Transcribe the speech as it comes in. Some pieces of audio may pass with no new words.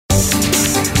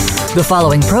The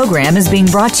following program is being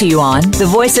brought to you on the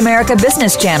Voice America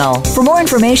Business Channel. For more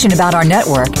information about our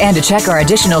network and to check our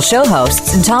additional show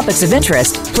hosts and topics of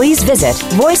interest, please visit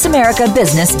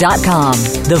voiceamericabusiness.com.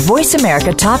 The Voice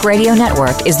America Talk Radio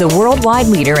Network is the worldwide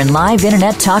leader in live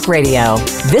Internet talk radio.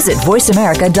 Visit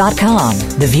voiceamerica.com.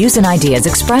 The views and ideas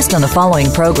expressed on the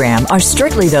following program are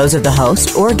strictly those of the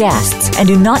host or guests and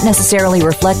do not necessarily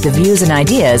reflect the views and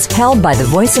ideas held by the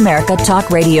Voice America Talk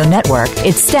Radio Network,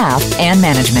 its staff, and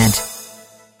management.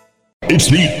 It's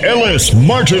the Ellis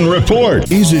Martin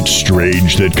Report. Is it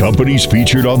strange that companies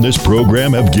featured on this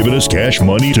program have given us cash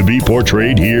money to be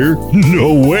portrayed here?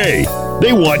 No way.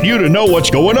 They want you to know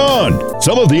what's going on.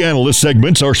 Some of the analyst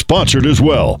segments are sponsored as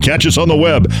well. Catch us on the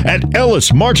web at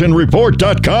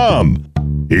ellismartinreport.com.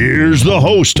 Here's the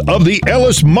host of the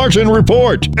Ellis Martin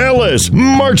Report, Ellis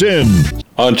Martin.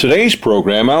 On today's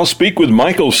program, I'll speak with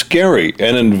Micheal Skerry,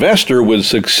 an investor with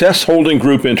Success Holding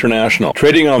Group International,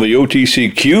 trading on the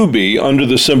OTCQB under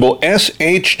the symbol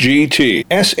SHGT.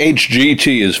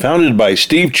 SHGT is founded by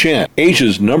Steve Chen,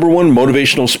 Asia's #1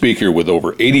 motivational speaker with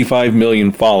over 85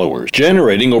 million followers,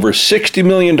 generating over $60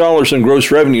 million in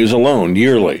gross revenues alone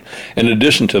yearly. In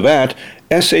addition to that,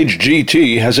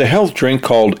 SHGT has a health drink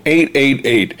called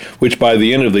 888, which by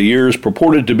the end of the year is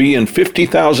purported to be in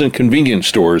 50,000 convenience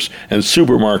stores and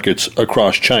supermarkets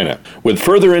across China. With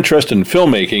further interest in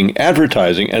filmmaking,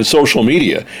 advertising, and social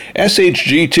media,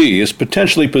 SHGT is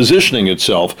potentially positioning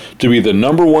itself to be the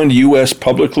 #1 U.S.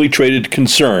 publicly traded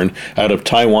concern out of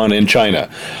Taiwan and China.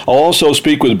 I'll also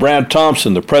speak with Brad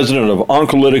Thompson, the president of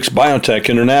Oncolytics Biotech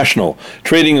International,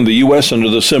 trading in the U.S. under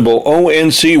the symbol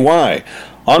ONCY.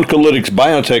 Oncolytics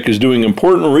Biotech is doing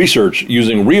important research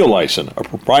using Reolysin, a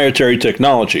proprietary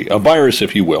technology, a virus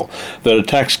if you will, that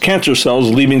attacks cancer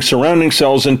cells, leaving surrounding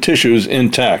cells and tissues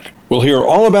intact. We'll hear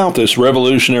all about this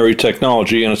revolutionary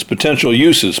technology and its potential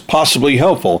uses, possibly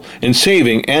helpful in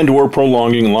saving and/or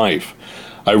prolonging life.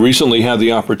 I recently had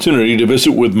the opportunity to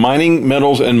visit with mining,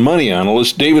 metals, and money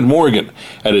analyst David Morgan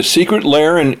at a secret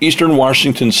lair in eastern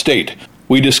Washington state.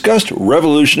 We discussed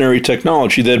revolutionary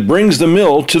technology that brings the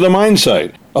mill to the mine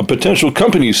site, a potential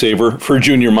company saver for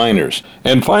junior miners.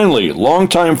 And finally,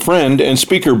 longtime friend and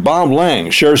speaker Bob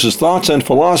Lange shares his thoughts and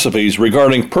philosophies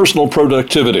regarding personal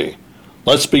productivity.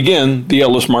 Let's begin the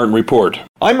Ellis Martin Report.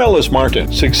 I'm Ellis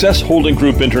Martin. Success Holding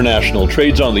Group International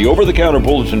trades on the over-the-counter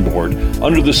bulletin board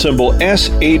under the symbol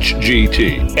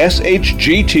SHGT.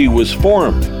 SHGT was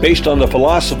formed based on the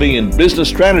philosophy and business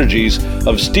strategies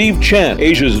of Steve Chen,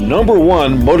 Asia's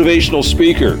 #1 motivational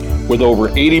speaker with over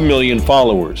 80 million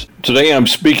followers. Today I'm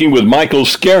speaking with Micheal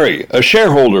Skerry, a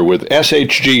shareholder with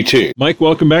SHGT. Mike,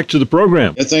 welcome back to the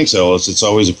program. Yeah, thanks, Ellis. It's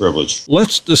always a privilege.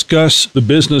 Let's discuss the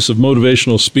business of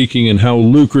motivational speaking and how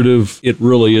lucrative it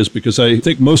really is, because I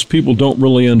think most people don't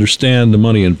really understand the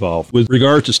money involved. With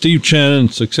regard to Steve Chen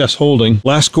and Success Holding,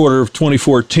 last quarter of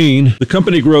 2014, the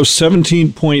company grossed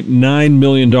 $17.9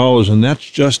 million, and that's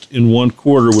just in one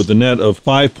quarter with a net of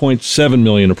 $5.7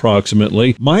 million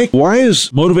approximately. Mike, why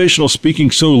is motivational speaking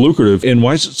so lucrative, and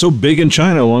why is it so big in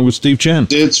China along with Steve Chen?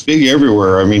 It's big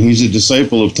everywhere. I mean, he's a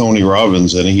disciple of Tony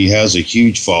Robbins, and he has a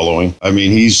huge following. I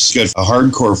mean, he's got a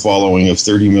hardcore following of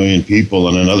 30 million people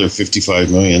and another 55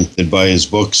 million that buy his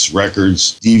books,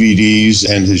 records, DVDs,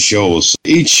 and his shows.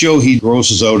 Each show he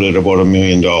grosses out at about $1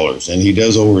 million, and he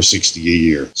does over 60 a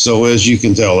year. So as you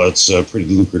can tell, that's a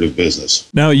pretty lucrative business.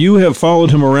 Now, you have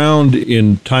followed him around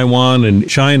in Taiwan and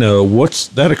China. What's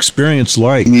that experience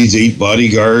like? He needs 8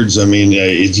 bodyguards. I mean,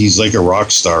 he's like a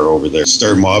rock star over there.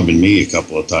 Start mobbing me a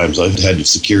couple of times. I've had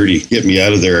security get me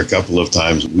out of there a couple of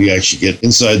times. We actually get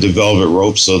inside the velvet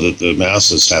rope so that the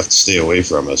masses have to stay away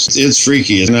from us. It's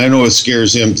freaky, and I know it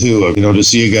scares him too. You know, to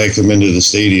see a guy come into the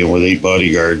stadium with 8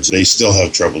 bodyguards, they still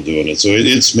have trouble doing it. So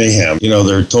it's mayhem. You know,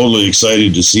 they're totally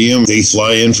excited to see him. They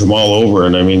fly in from all over,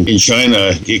 and I mean, in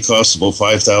China, it costs about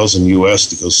 $5,000 US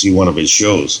to go see one of his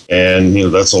shows, and you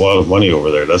know that's a lot of money over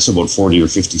there. That's about 40 or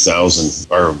 50,000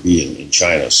 RMB in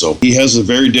China. So he has a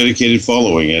very dedicated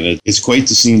following, and it's quite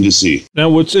the scene to see. Now,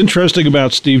 what's interesting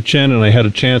about Steve Chen, and I had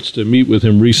a chance to meet with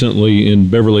him recently in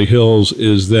Beverly Hills,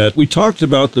 is that we talked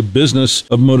about the business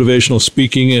of motivational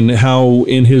speaking and how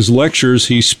in his lectures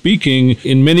he's speaking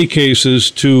in many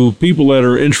cases to people that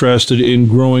are interested in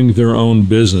growing their own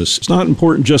business. It's not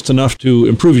important just enough to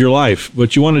improve your life,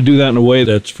 but you want to do that in a way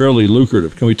that's fairly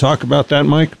lucrative. Can we talk about that,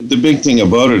 Mike? The big thing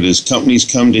about it is companies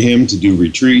come to him to do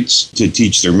retreats, to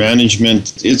teach their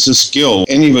management. It's a skill.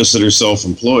 Any of us that are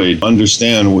self-employed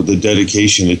understand what the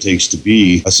dedication it takes to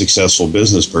be a successful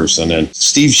business person. And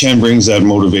Steve Chen brings that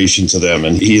motivation to them,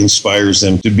 and he inspires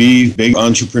them to be big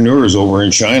entrepreneurs over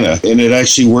in China. And it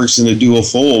actually works in a dual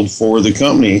fold for the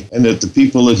company, and that the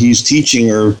people that he's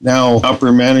teaching are now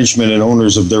upper management and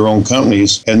owners of their own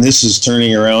companies. And this is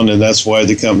turning around, and that's why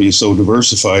the company is so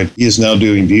diversified. He is now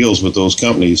doing deals with those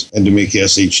companies and to make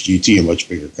SHGT a much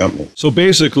bigger company. So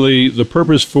basically, the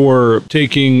purpose for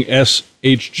taking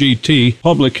SHGT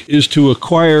public is to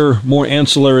acquire more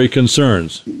ancillary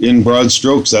concerns. In broad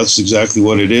strokes, that's exactly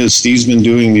what it is. Steve's been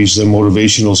doing these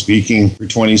motivational speaking for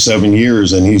 27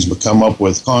 years, and he's come up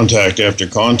with contact after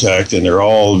contact, and they're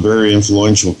all very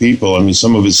influential people. I mean,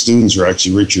 some of his students are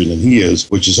actually richer than he is,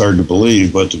 which is hard to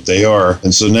believe, but they are.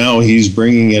 And so now he's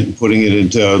bringing it and putting it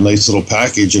into a nice little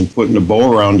package and putting a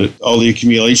bow around it, all the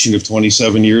accumulation of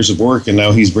 27 years of work, and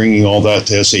now he's bringing all that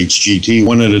to SHGT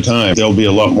one at a time. There'll be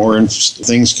a lot more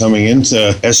things coming into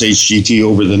SHGT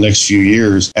over the next few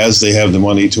years as they have the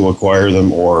money to acquire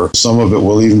them, or some of it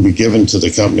will even be given to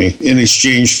the company in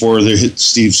exchange for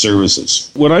Steve's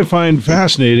services. What I find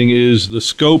fascinating is the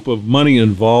scope of money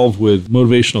involved with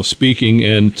motivational speaking,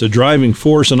 and it's a driving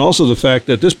force, and also the fact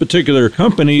that this particular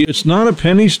company, it's not a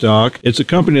penny stock. It's a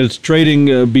company that's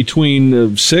trading between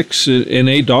 $6 and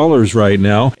 $8 right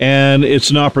now, and it's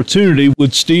an opportunity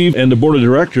with Steve and the board of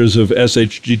directors of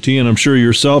SHGT, and I'm sure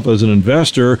yourself as an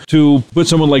investor, to put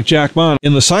someone like Jack Ma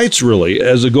in the sights, really,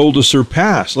 as a goal to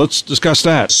surpass. Let's discuss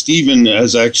that. Stephen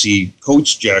has actually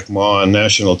coached Jack Ma on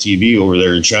national TV over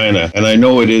there in China, and I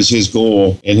know it is his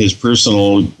goal and his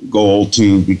personal goal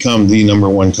to become the number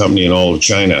one company in all of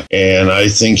China. And I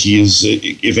think he is,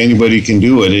 if anybody can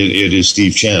do it, it is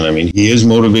Steve Chen. I mean, he is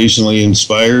motivationally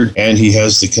inspired, and he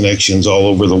has the connections all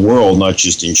over the world, not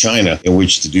just in China, in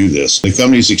which to do this. The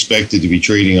company is expected to be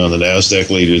trading on the NASDAQ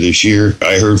later this year.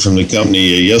 I heard from the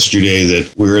company yesterday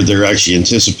that they're actually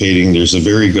anticipating there's a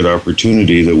very good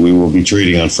opportunity that we will be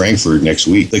trading on Frankfurt next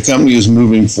week. The company is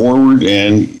moving forward,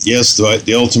 and yes,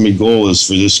 the ultimate goal is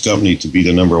for this company to be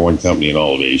the number one company in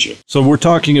all of Asia. So we're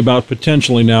talking about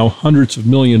potentially now hundreds of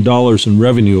 $millions in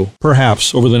revenue,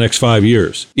 perhaps over the next 5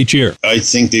 years, each year. I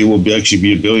think they will actually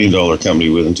be $1 billion company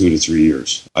within 2 to 3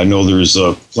 years. I know there's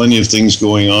plenty of things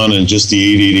going on in just the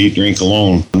 888 drink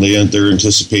alone. They're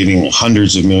anticipating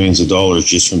hundreds of millions of dollars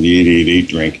just from the 888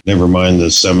 drink. Never mind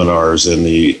the seminars and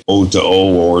the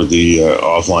O2O or the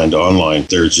offline to online.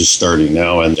 They're just starting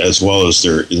now, and as well as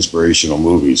their inspirational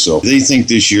movies. So they think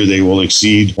this year they will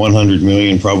exceed 100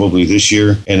 million probably this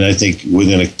year, and I think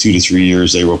within 2 to 3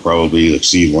 years they will probably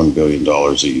exceed $1 billion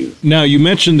a year. Now, you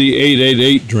mentioned the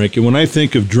 888 drink, and when I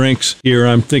think of drinks here,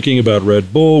 I'm thinking about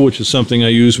Red Bull, which is something I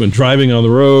use when driving on the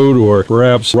road, or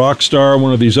perhaps Rockstar,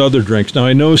 one of these other drinks. Now,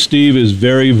 I know Steve is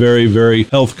very, very, very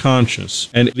health conscious,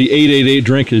 and the 888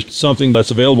 drink is something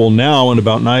that's available now in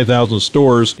about 9,000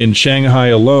 stores in Shanghai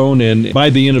alone, and by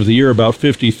the end of the year, about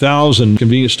 50,000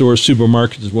 convenience stores,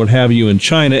 supermarkets, and what have you in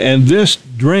China. And this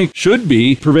drink should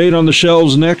be purveyed on the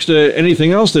shelves next to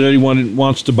anything else that anyone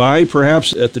wants to buy,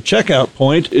 perhaps at the checkout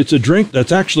point. It's a drink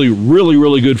that's actually really,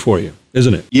 really good for you,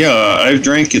 isn't it? Yeah, I've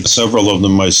drank several of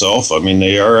them myself. I mean,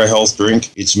 they are a health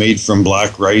drink. It's made from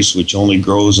black rice, which only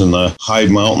grows in the high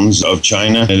mountains of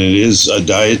China. And it is a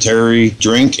dietary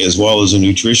drink as well as a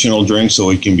nutritional drink, so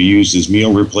it can be used as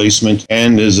meal replacement.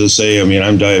 And as I say, I mean,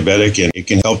 I'm diabetic, and it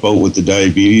can help out with the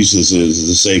diabetes, as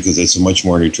I say, because it's a much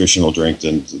more nutritional drink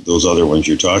than those other ones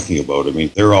you're talking about. I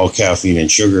mean, they're all caffeine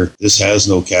and sugar. This has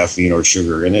no caffeine or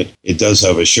sugar in it. It does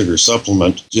have a sugar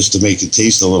supplement just to make it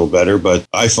taste a little better, but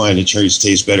I find it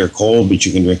tastes better cold, but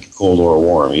you can drink it cold or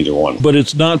warm, either one. But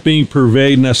it's not being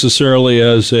purveyed necessarily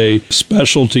as a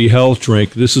specialty health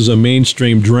drink. This is a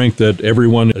mainstream drink that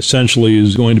everyone essentially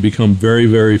is going to become very,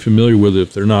 very familiar with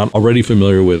if they're not already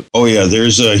familiar with. Oh yeah,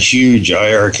 there's a huge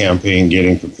IR campaign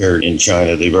getting prepared in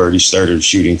China. They've already started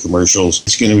shooting commercials.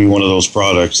 It's going to be one of those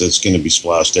products that's going to be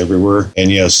splashed everywhere.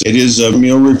 And yes, it is a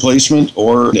meal replacement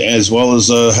or as well as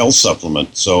a health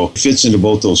supplement. So it fits into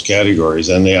both those categories.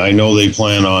 And I know they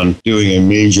plan on doing a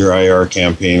major IR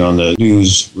campaign on the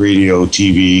news, radio,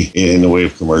 TV in the way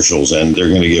of commercials, and they're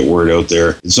going to get word out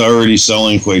there. It's already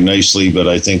selling quite nicely, but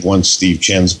I think once Steve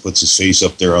Chen puts his face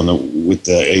up there with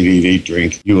the 888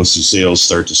 drink, you will see sales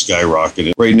start to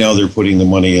skyrocket. Right now, they're putting the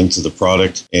money into the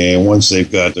product, and once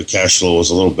they've got the cash flow is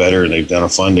a little better and they've done a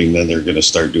funding, then they're going to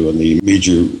start doing the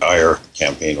major IR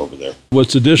campaign over there.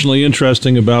 What's additionally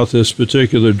interesting about this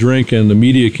particular drink and the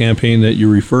media campaign that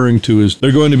you're referring to is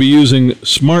they're going to be using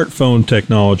smartphone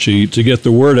technology to get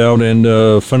the word out, and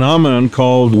a phenomenon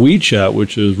called WeChat,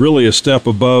 which is really a step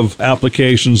above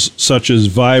applications such as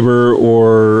Viber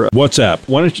or WhatsApp.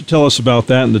 Why don't you tell us about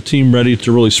that and the team ready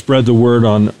to really spread the word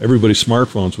on everybody's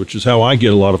smartphones, which is how I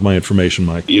get a lot of my information,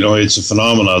 Mike. You know, it's a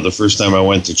phenomenon. The first time I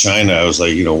went to China, I was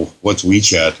like, what's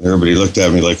WeChat? And everybody looked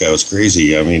at me like I was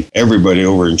crazy. I mean, everybody everybody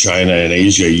over in China and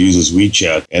Asia uses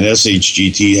WeChat. And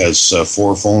SHGT has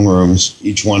 4 phone rooms.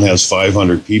 Each one has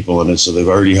 500 people in it, so they've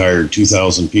already hired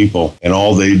 2,000 people. And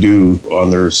all they do on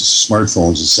their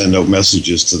smartphones is send out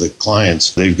messages to the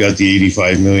clients. They've got the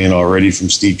 85 million already from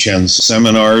Steve Chen's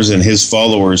seminars and his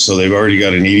followers, so they've already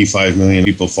got an 85 million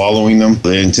people following them.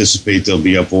 They anticipate they'll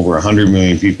be up over 100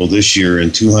 million people this year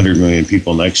and 200 million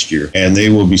people next year. And they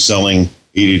will be selling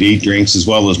 888 drinks as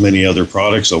well as many other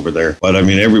products over there. But I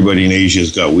mean, everybody in Asia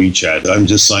has got WeChat. I'm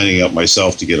just signing up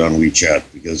myself to get on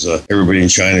WeChat because everybody in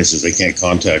China says they can't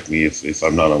contact me if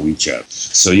I'm not on WeChat.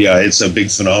 So yeah, it's a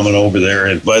big phenomenon over there.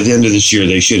 And by the end of this year,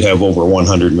 they should have over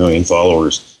 100 million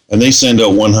followers. And they send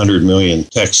out 100 million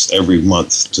texts every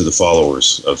month to the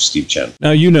followers of Steve Chen.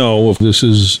 Now, you know, this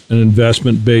is an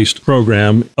investment-based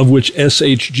program of which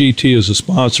SHGT is a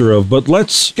sponsor of. But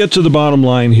let's get to the bottom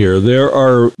line here. There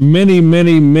are many,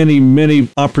 many, many, many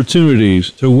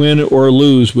opportunities to win or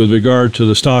lose with regard to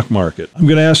the stock market. I'm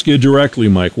going to ask you directly,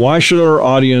 Mike, why should our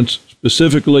audience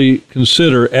specifically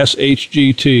consider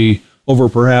SHGT over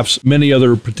perhaps many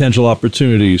other potential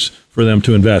opportunities for them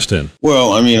to invest in?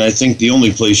 Well, I mean, I think the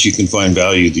only place you can find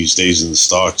value these days in the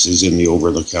stocks is in the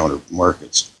over-the-counter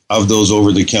markets. Of those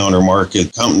over-the-counter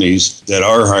market companies that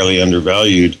are highly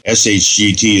undervalued,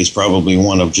 SHGT is probably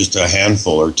one of just a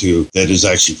handful or two that is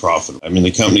actually profitable. I mean,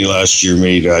 the company last year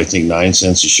made, I think, 9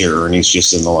 cents a share earnings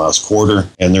just in the last quarter,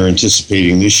 and they're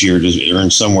anticipating this year to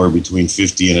earn somewhere between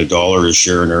 50 and $1 a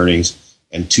share in earnings,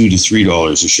 and $2 to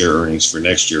 $3 a share earnings for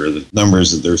next year are the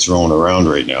numbers that they're throwing around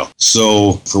right now.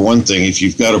 So for one thing, if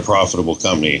you've got a profitable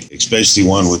company, especially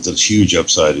one with this huge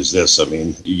upside as this, I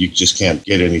mean, you just can't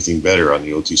get anything better on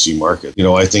the OTC market. You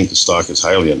know, I think the stock is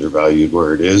highly undervalued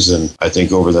where it is, and I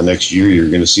think over the next year, you're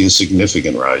going to see a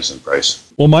significant rise in price.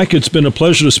 Well, Mike, it's been a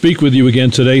pleasure to speak with you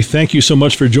again today. Thank you so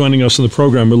much for joining us on the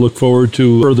program. We look forward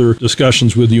to further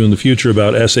discussions with you in the future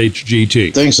about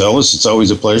SHGT. Thanks, Ellis. It's always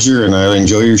a pleasure, and I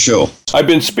enjoy your show. I've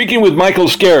been speaking with Micheal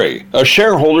Skerry, a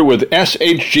shareholder with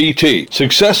SHGT,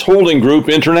 Success Holding Group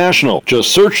International.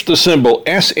 Just search the symbol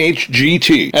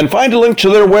SHGT and find a link to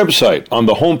their website on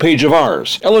the homepage of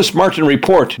ours,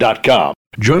 ellismartinreport.com.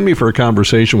 Join me for a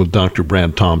conversation with Dr.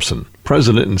 Brad Thompson,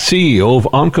 President and CEO of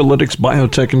Oncolytics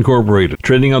Biotech Incorporated,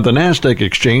 trading on the NASDAQ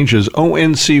exchange as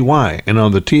ONCY and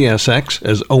on the TSX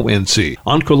as ONC.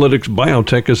 Oncolytics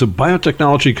Biotech is a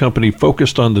biotechnology company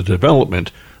focused on the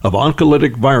development of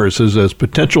oncolytic viruses as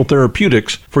potential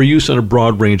therapeutics for use in a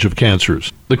broad range of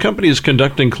cancers. The company is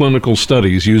conducting clinical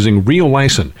studies using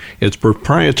Reolysin, its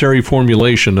proprietary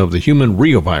formulation of the human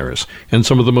reovirus, and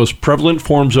some of the most prevalent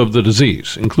forms of the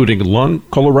disease, including lung,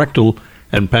 colorectal,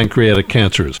 and pancreatic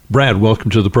cancers. Brad, welcome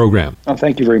to the program. Oh,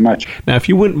 thank you very much. Now, if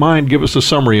you wouldn't mind, give us a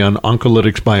summary on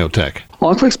Oncolytics Biotech.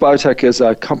 Oncolytics Biotech is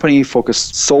a company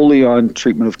focused solely on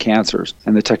treatment of cancers.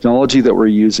 And the technology that we're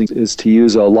using is to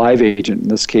use a live agent, in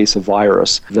this case a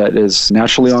virus, that is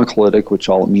naturally oncolytic, which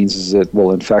all it means is it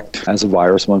will infect as a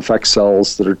virus, will infect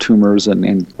cells that are tumors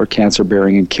and are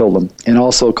cancer-bearing and kill them, and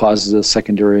also causes a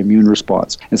secondary immune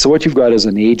response. And so what you've got is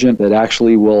an agent that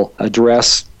actually will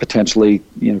address potentially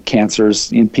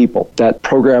cancers in people. That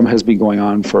program has been going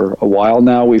on for a while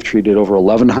now. We've treated over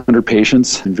 1,100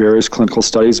 patients in various clinical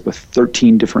studies with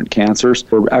 13 different cancers.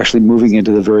 We're actually moving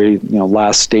into the very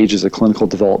last stages of clinical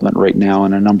development right now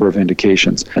in a number of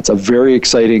indications. It's a very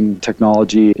exciting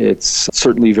technology. It's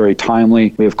certainly very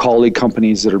timely. We have colleague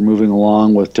companies that are moving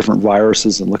along with different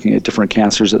viruses and looking at different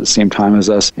cancers at the same time as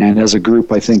us. And as a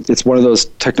group, I think it's one of those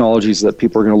technologies that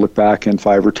people are going to look back in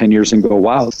 5 or 10 years and go,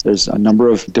 wow, there's a number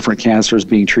of different cancers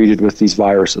being treated with these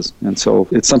viruses. And so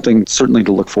it's something certainly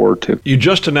to look forward to. You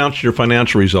just announced your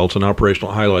financial results and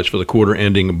operational highlights for the quarter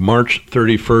ending March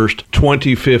 31st,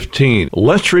 2015.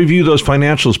 Let's review those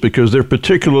financials because they're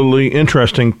particularly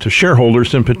interesting to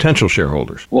shareholders and potential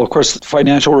shareholders. Well, of course,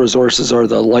 financial resources are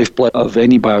the lifeblood of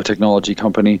any biotechnology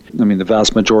company. I mean, the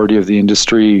vast majority of the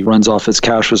industry runs off its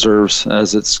cash reserves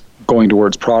as it's going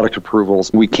towards product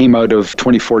approvals. We came out of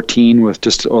 2014 with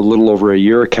just a little over a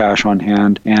year of cash on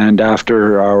hand, and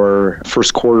after our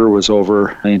first quarter was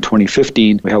over in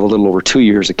 2015, we have a little over 2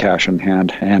 years of cash on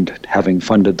hand and having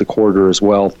funded the quarter as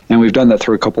well. And we've done that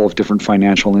through a couple of different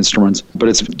financial instruments, but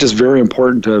it's just very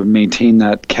important to maintain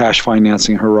that cash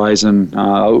financing horizon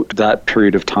out that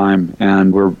period of time,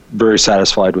 and we're very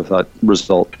satisfied with that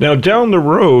result. Now, down the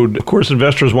road, of course,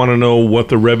 investors want to know what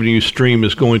the revenue stream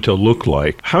is going to look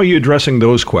like. How are you addressing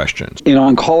those questions? In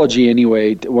oncology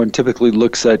anyway, one typically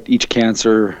looks at each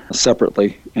cancer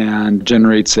separately. and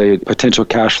generates a potential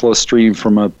cash flow stream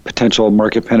from a potential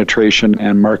market penetration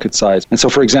and market size. And so,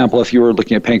 for example, if you were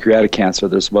looking at pancreatic cancer,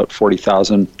 there's about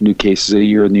 40,000 new cases a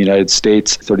year in the United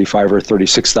States. 35 or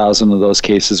 36,000 of those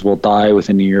cases will die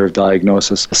within a year of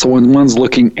diagnosis. So when one's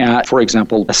looking at, for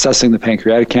example, assessing the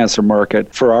pancreatic cancer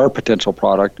market for our potential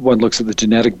product, one looks at the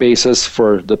genetic basis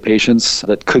for the patients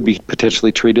that could be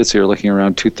potentially treated. So you're looking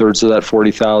around 2/3 of that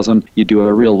 40,000. You do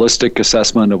a realistic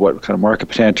assessment of what kind of market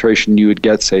penetration you would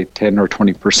get, say 10 or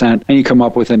 20%, and you come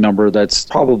up with a number that's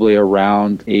probably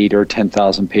around 8 or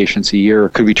 10,000 patients a year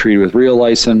could be treated with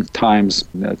Reolysin times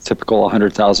typical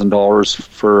 $100,000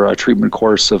 for a treatment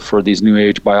course for these new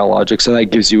age biologics. And that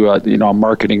gives you a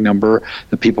marketing number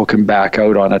that people can back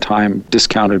out on a time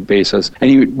discounted basis.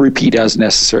 And you repeat as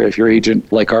necessary. If your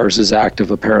agent like ours is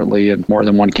active apparently in more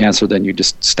than one cancer, then you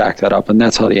just stack that up. And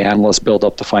that's how the analysts build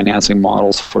up the financing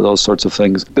models for those sorts of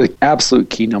things. The absolute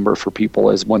key number for people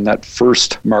is when that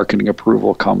first marketing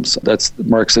approval comes. That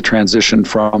marks the transition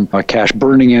from a cash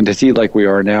burning entity like we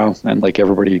are now, and like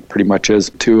everybody pretty much is,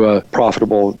 to a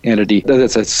profitable entity.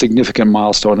 That's a significant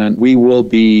milestone, and we will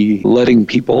be letting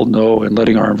people know and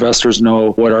letting our investors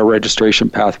know what our registration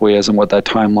pathway is and what that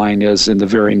timeline is in the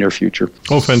very near future.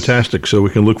 Oh, fantastic. So we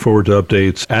can look forward to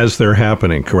updates as they're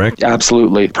happening, correct?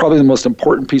 Absolutely. Probably the most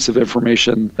important piece of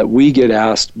information that we get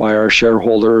asked by our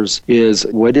shareholders is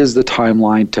what is the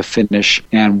timeline to finish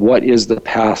and what is the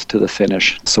path to the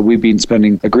finish. So we've been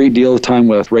spending a great deal of time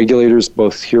with regulators,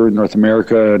 both here in North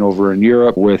America and over in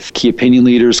Europe, with key opinion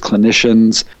leaders,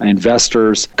 clinicians,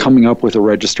 investors, coming up with a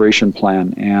registration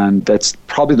plan. And that's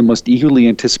probably the most eagerly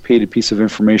anticipated piece of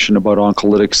information about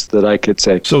Oncolytics that I could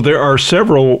say. So there are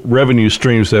several revenue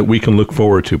streams that we can look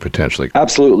forward to potentially.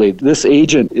 Absolutely. This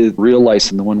agent is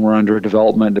Reolysin, the one we're under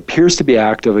development, appears to be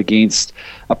active against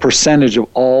a percentage of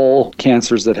all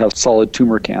cancers that have solid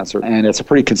tumor cancer. And it's a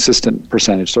pretty consistent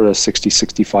percentage, sort of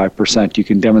 60-65%. You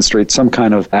can demonstrate some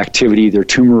kind of activity, either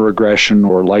tumor regression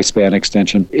or lifespan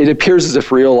extension. It appears as if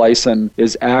Reolysin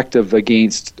is active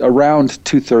against around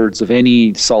 2/3 of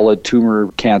any solid tumor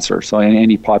cancer. So in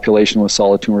any population with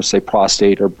solid tumors, say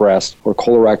prostate or breast or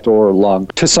colorectal or lung,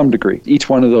 to some degree. Each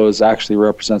one of those actually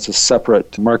represents a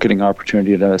separate marketing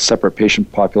opportunity and a separate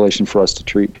patient population for us to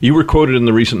treat. You were quoted in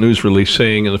the recent news release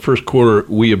saying in the first quarter,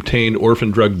 we obtained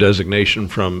orphan drug designation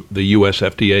from the US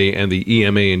FDA and the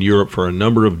EMA in Europe for a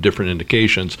number of different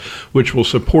indications, which will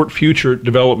support future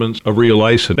developments of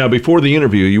Reolysin. Now, before the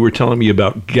interview, you were telling me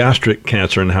about gastric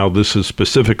cancer and how this is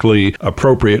specifically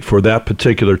appropriate for that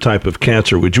particular type of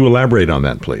cancer. Would you elaborate on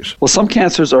that, please? Well, some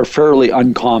cancers are fairly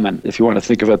uncommon, if you want to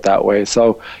think of it that way.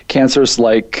 So cancers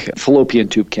like fallopian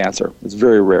tube cancer, it's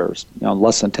very rare.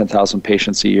 Less than 10,000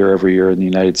 patients a year every year in the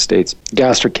United States.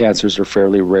 Gastric cancers are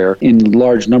fairly rare. In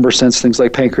large number sense, things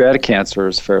like pancreatic cancer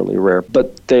is fairly rare,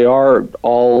 but they are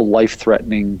all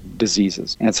life-threatening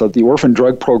diseases. And so the orphan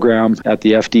drug program at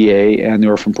the FDA and the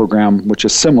orphan program, which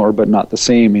is similar but not the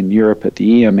same in Europe at the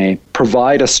EMA,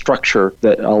 provide a structure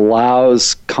that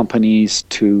allows companies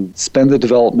to spend the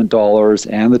development dollars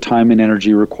and the time and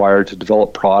energy required to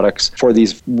develop products for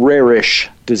these rare-ish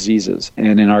diseases,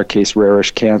 and in our case,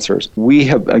 rare-ish cancers. We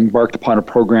have embarked upon a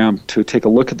program to take a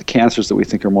look at the cancers that we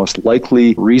think are most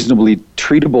likely, reasonably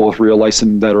treatable with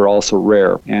Reolysin that are also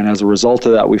rare. And as a result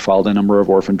of that, we filed a number of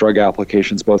orphan drug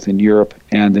applications both in Europe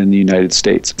and in the United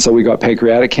States. So we got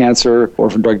pancreatic cancer,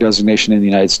 orphan drug designation in the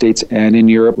United States, and in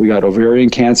Europe we got ovarian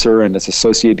cancer and its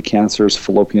associated cancers,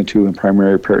 fallopian tube and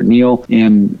primary peritoneal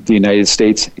in the United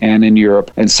States and in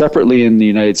Europe. And separately in the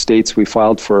United States, we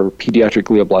filed for pediatric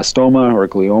glioblastoma or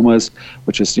gliomas,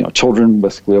 which is children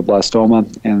with glioblastoma,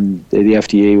 and the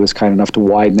FDA was kind enough to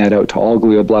widen that out to all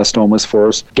glioblastomas for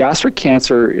us. Gastric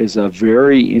cancer is a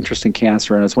very interesting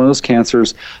cancer, and it's one of those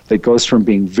cancers that goes from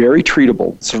being very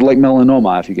treatable, sort of like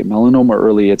melanoma. If you get melanoma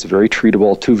early, it's very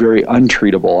treatable, to very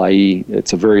untreatable, i.e.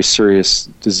 it's a very serious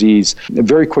disease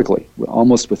very quickly,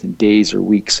 almost within days or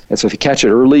weeks. And so if you catch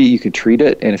it early, you can treat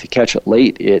it, and if you catch it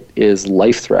late, it is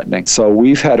life-threatening. So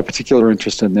we've had a particular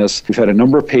interest in this. We've had a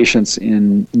number of patients in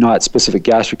not specific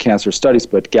gastric cancer studies,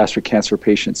 but gastric cancer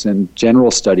patients in general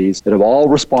studies that have all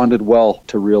responded well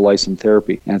to Reolysin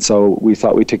therapy. And so we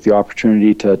thought we'd take the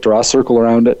opportunity to draw a circle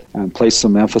around it and place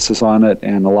some emphasis on it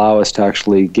and allow us to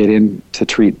actually get in to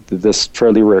treat this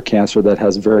fairly rare cancer that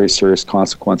has very serious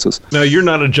consequences. Now, you're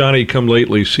not a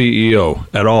Johnny-come-lately CEO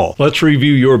at all. all. Let's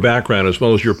review your background as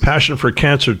well as your passion for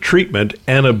cancer treatment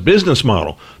and a business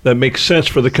model that makes sense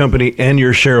for the company and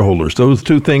your shareholders. Those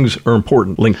two things are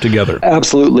important, linked together.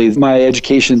 Absolutely. My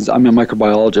education's, I'm a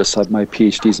microbiologist. I have my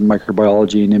PhDs in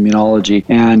microbiology and immunology.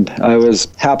 And I was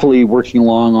happily working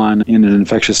along in an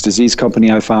infectious disease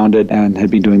company I founded and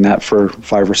had been doing that for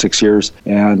 5 or 6 years.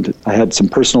 And I had some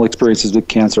personal experiences with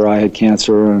cancer. I had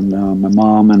cancer, and my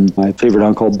mom and my favorite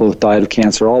uncle both died of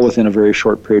cancer, all within a very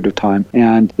short period of time.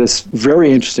 And this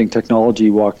very interesting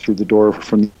technology walked through the door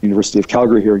from the University of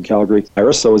Calgary here in Calgary.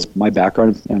 Iris, so was my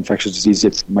background in infectious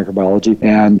disease microbiology,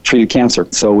 and treated cancer.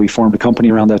 So we formed a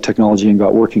company around that technology and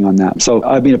got working on that. So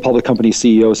I've been a public company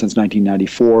CEO since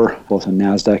 1994, both in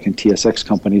NASDAQ and TSX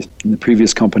companies, in the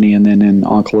previous company, and then in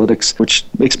Oncolytics, which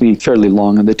makes me fairly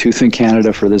long in the tooth in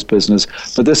Canada for this business.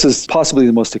 But this is possibly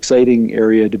the most exciting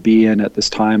area to be in at this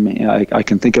time I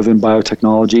can think of in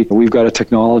biotechnology. We've got a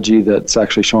technology that's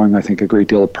actually showing, I think, a great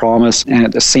deal of promise. And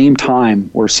at the same time,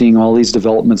 we're seeing all these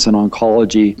developments in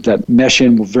oncology that mesh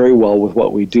in very well with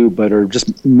what we do, but are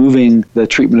just moving the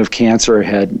treatment of cancer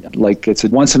ahead. Like, it's a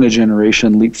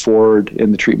once-in-a-generation leap forward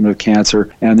in the treatment of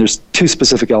cancer. And there's two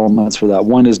specific elements for that.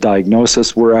 One is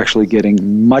diagnosis. We're actually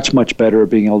getting much, much better at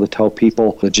being able to tell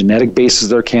people the genetic basis of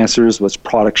their cancers, which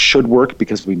products should work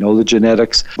because we know the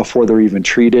genetics before they're even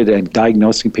treated, and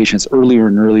diagnosing patients earlier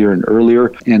and earlier and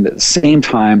earlier. And at the same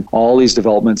time, all these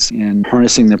developments in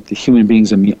harnessing the human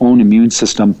being's own immune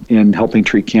system in helping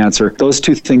treat cancer, those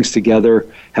two things together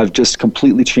have just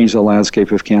completely changed the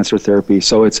landscape of cancer therapy.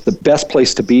 So it's the best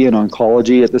place to be in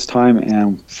oncology at this time,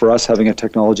 and for us, having a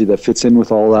technology that fits in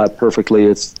with all that perfectly,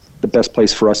 it's the best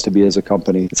place for us to be as a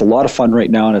company. It's a lot of fun right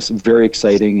now, and it's very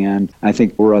exciting, and I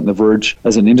think we're on the verge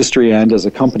as an industry and as a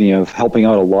company of helping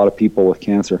out a lot of people with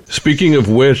cancer. Speaking of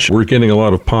which, we're getting a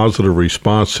lot of positive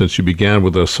response since you began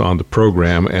with us on the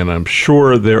program, and I'm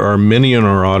sure there are many in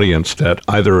our audience that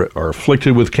either are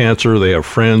afflicted with cancer, they have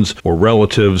friends or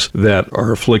relatives that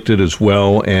are afflicted as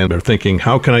well, and they're thinking,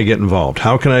 how can I get involved?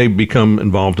 How can I become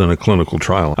involved in a clinical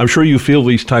trial? I'm sure you feel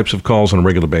these types of calls on a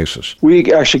regular basis.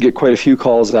 We actually get quite a few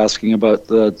calls asking about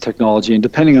the technology, and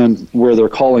depending on where they're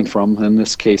calling from, in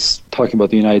this case, talking about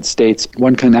the United States,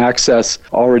 one can access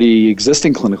already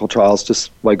existing clinical trials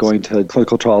just by going to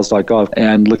clinicaltrials.gov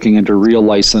and looking into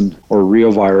Reolysin or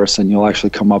Reovirus, and you'll actually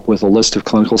come up with a list of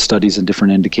clinical studies and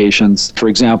different indications. For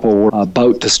example, we're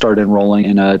about to start enrolling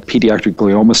in a pediatric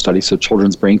glioma study, so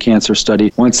children's brain cancer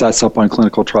study. Once that's up on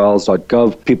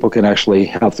clinicaltrials.gov, people can actually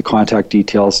have the contact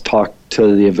details, talk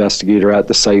to the investigator at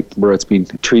the site where it's been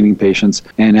treating patients,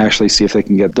 and actually see if they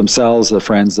can get themselves, their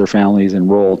friends, their families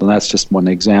enrolled. And that's just one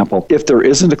example. If there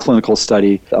isn't a clinical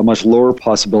study, a much lower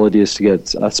possibility is to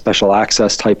get a special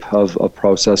access type of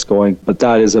process going. But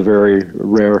that is a very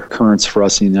rare occurrence for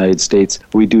us in the United States.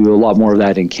 We do a lot more of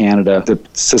that in Canada. The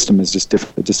system is just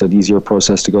different, just an easier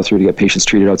process to go through to get patients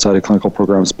treated outside of clinical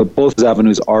programs. But both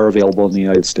avenues are available in the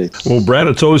United States. Well, Brad,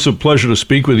 it's always a pleasure to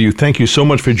speak with you. Thank you so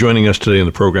much for joining us today in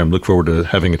the program. Look forward to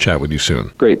having a chat with you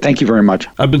soon. Great. Thank you very much.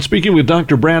 I've been speaking with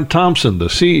Dr. Brad Thompson, the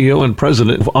CEO and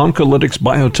president of Oncolytics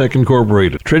Biotech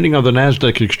Incorporated, trading on the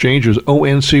NASDAQ exchange as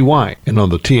ONCY and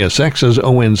on the TSX as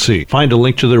ONC. Find a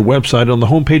link to their website on the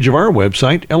homepage of our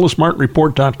website,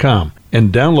 ellismartinreport.com,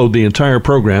 and download the entire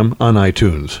program on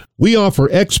iTunes. We offer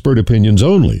expert opinions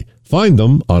only. Find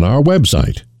them on our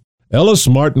website,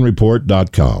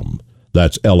 ellismartinreport.com.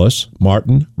 That's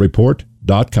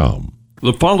ellismartinreport.com.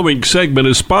 The following segment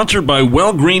is sponsored by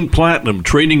Wellgreen Platinum,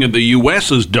 trading in the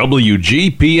U.S. as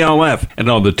WGPLF and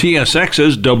on the TSX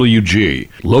as WG.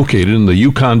 Located in the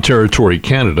Yukon Territory,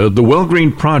 Canada, the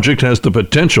Wellgreen project has the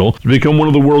potential to become one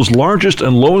of the world's largest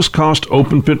and lowest-cost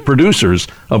open-pit producers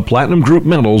of platinum group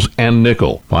metals and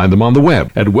nickel. Find them on the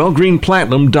web at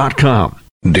wellgreenplatinum.com.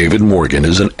 David Morgan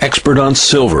is an expert on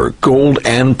silver, gold,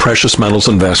 and precious metals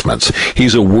investments.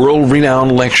 He's a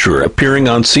world-renowned lecturer appearing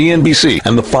on CNBC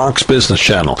and the Fox Business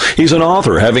Channel. He's an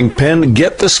author, having penned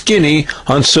Get the Skinny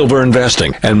on Silver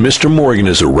Investing. And Mr. Morgan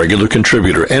is a regular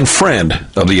contributor and friend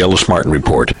of the Ellis Martin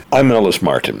Report. I'm Ellis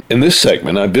Martin. In this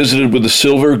segment, I visited with the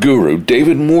silver guru,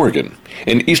 David Morgan,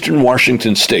 in eastern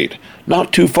Washington state,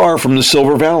 not too far from the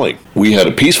Silver Valley. We had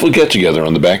a peaceful get-together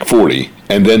on the back 40,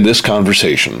 and then this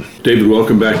conversation. David,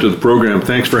 welcome back to the program.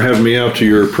 Thanks for having me out to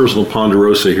your personal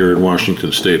Ponderosa here in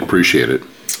Washington State. Appreciate it.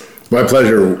 My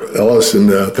pleasure, Ellis, and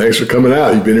thanks for coming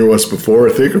out. You've been here once before,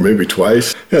 I think, or maybe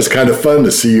twice. Yeah, it's kind of fun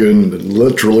to see you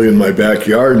literally in my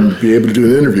backyard and be able to do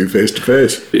an interview face to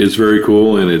face. It's very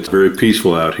cool, and it's very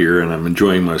peaceful out here, and I'm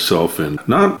enjoying myself and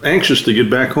not anxious to get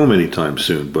back home anytime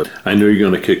soon, but I know you're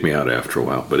going to kick me out after a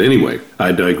while. But anyway,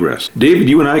 I digress. David,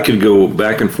 you and I could go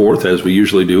back and forth as we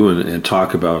usually do and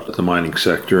talk about the mining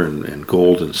sector and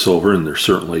gold and silver, and there's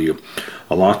certainly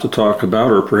a lot to talk about,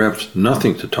 or perhaps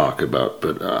nothing to talk about.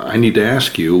 But I need to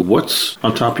ask you, what's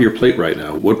on top of your plate right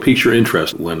now? What piques your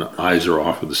interest when eyes are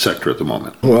off of the sector at the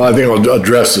moment? Well, I think I'll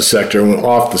address the sector. When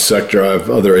off the sector, I have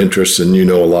other interests, and you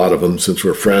know a lot of them since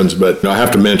we're friends. But I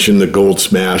have to mention the gold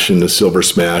smash and the silver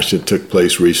smash that took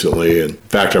place recently. And in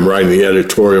fact, I'm writing the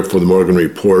editorial for the Morgan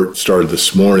Report, started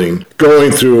this morning,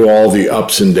 going through all the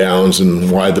ups and downs and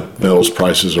why the metals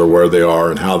prices are where they are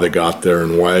and how they got there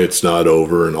and why it's not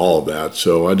over and all of that.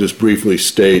 So I just briefly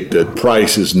state that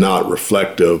price is not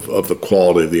reflective of the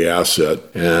quality of the asset,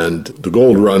 and the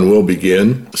gold run will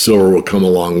begin. Silver will come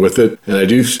along with it, and I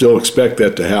do still expect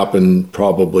that to happen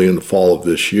probably in the fall of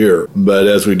this year. But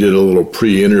as we did a little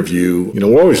pre-interview,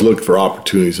 we're always looking for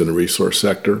opportunities in the resource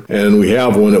sector, and we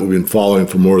have one that we've been following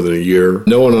for more than a year.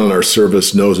 No one on our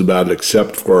service knows about it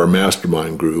except for our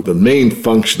mastermind group. The main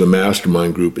function of the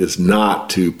mastermind group is not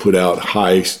to put out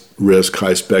high risk,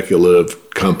 high speculative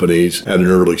companies at an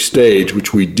early stage,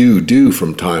 which we do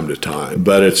from time to time,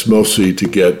 but it's mostly to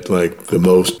get the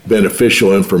most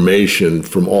beneficial information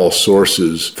from all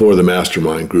sources for the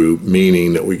mastermind group,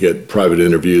 meaning that we get private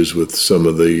interviews with some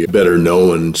of the better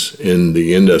knowns in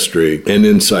the industry and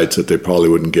insights that they probably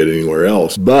wouldn't get anywhere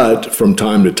else. But from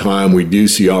time to time, we do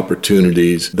see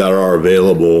opportunities that are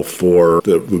available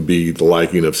that would be the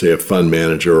liking of, say, a fund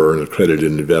manager or an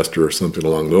accredited investor or something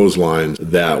along those lines,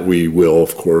 that we will,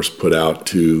 of course, put out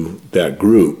to that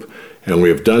group. And we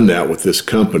have done that with this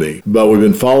company. But we've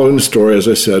been following the story, as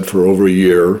I said, for over a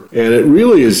year. And it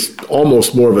really is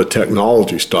almost more of a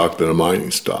technology stock than a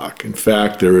mining stock. In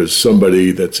fact, there is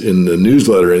somebody that's in the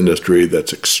newsletter industry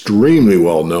that's extremely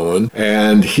well known.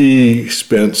 And he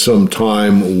spent some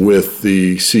time with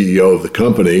the CEO of the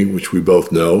company, which we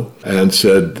both know, and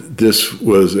said this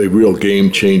was a real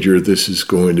game changer. This is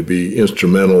going to be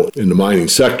instrumental in the mining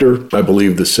sector. I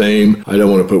believe the same. I don't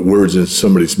want to put words in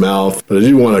somebody's mouth, but I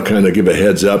do want to kind of give a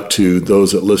heads up to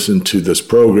those that listen to this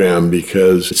program,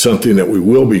 because it's something that we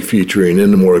will be featuring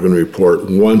in the Morgan Report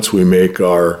once we make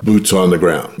our boots on the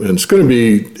ground. And it's going to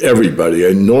be everybody.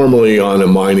 And normally on a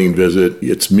mining visit,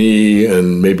 it's me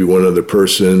and maybe one other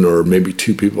person or maybe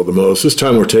two people at the most. This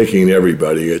time we're taking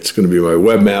everybody. It's going to be my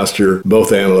webmaster,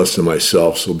 both analysts and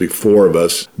myself. So it'll be four of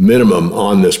us minimum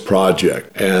on this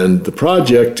project. And the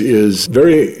project is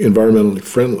very environmentally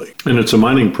friendly. And it's a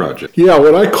mining project. Yeah,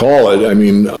 what I call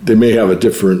it, they may have a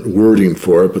different wording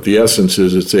for it, but the essence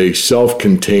is it's a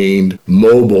self-contained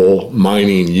mobile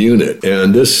mining unit.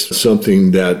 And this is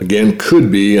something that, again,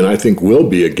 could be, and I think will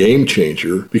be, a game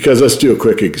changer, because let's do a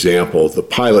quick example. The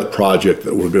pilot project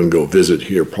that we're going to go visit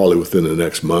here probably within the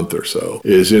next month or so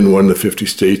is in one of the 50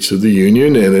 states of the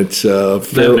union, and it's...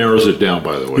 that narrows it down,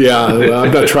 by the way. Yeah,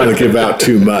 I'm not trying to give out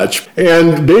too much.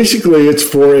 And basically it's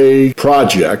for a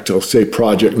project. I'll say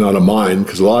project, not a mine,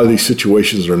 because a lot of these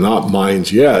situations are not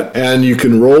mines yet. And you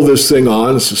can roll this thing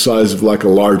on. It's the size of like a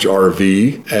large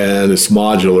RV, and it's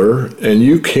modular. And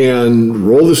you can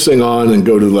roll this thing on and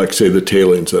go to, like, say, the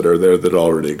tailings that are there that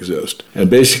already exist. And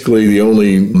basically the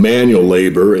only manual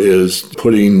labor is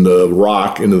putting the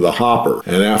rock into the hopper.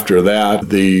 And after that,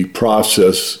 the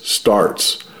process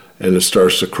starts. And it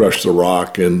starts to crush the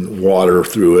rock and water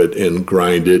through it and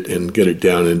grind it and get it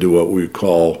down into what we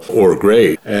call ore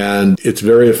grade. And it's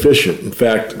very efficient. In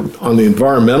fact, on the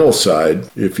environmental side,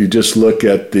 if you just look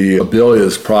at the ability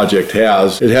this project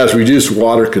has, it has reduced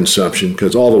water consumption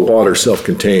because all the water is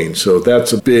self-contained. So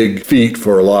that's a big feat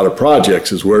for a lot of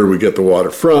projects, is where do we get the water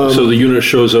from? So the unit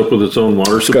shows up with its own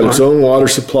water supply? It's got its own water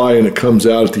supply, and it comes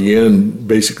out at the end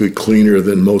basically cleaner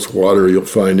than most water you'll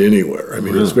find anywhere.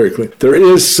 It's very clean. There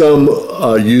is some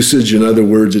usage. In other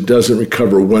words, it doesn't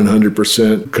recover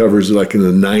 100%, it covers like in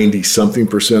the 90-something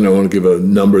percent. I want to give a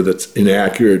number that's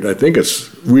inaccurate. I think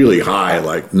it's really high,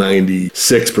 like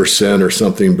 96% or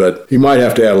something, but you might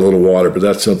have to add a little water, but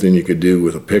that's something you could do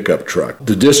with a pickup truck.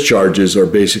 The discharges are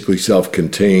basically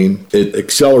self-contained. It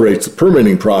accelerates the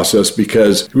permitting process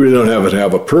because you really don't have to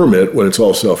have a permit when it's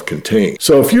all self-contained.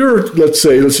 So if you're, let's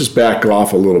just back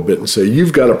off a little bit and say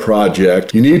you've got a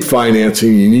project, you need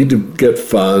financing, you need to get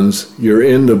funds, you're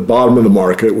in the bottom of the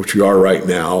market, which you are right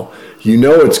now, you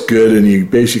know it's good, and you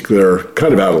basically are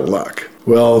kind of out of luck.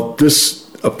 Well, this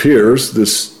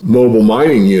mobile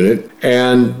mining unit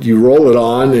and you roll it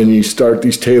on and you start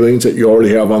these tailings that you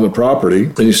already have on the property,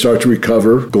 and you start to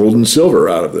recover gold and silver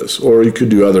out of this. Or you could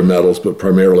do other metals, but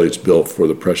primarily it's built for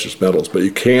the precious metals. But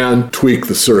you can tweak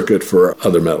the circuit for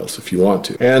other metals if you want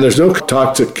to. And there's no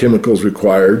toxic chemicals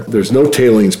required. There's no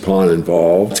tailings pond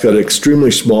involved. It's got an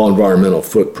extremely small environmental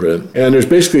footprint. And there's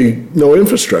basically no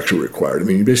infrastructure required. I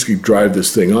mean, you basically drive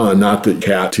this thing on, not that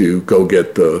you have to go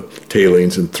get the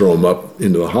tailings and throw them up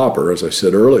into the hopper, as I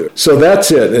said earlier. So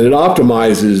that's it. And it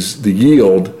optimizes the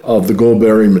yield of the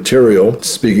gold-bearing material,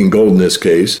 speaking gold in this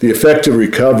case. The effective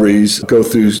recoveries go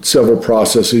through several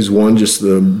processes. One, just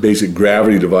the basic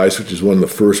gravity device, which is one of the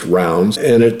first rounds.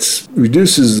 And it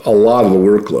reduces a lot of the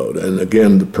workload. And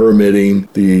again, the permitting,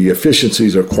 the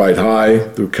efficiencies are quite high.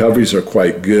 The recoveries are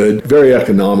quite good. Very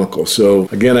economical. So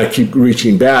again, I keep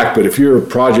reaching back, but if you're a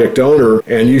project owner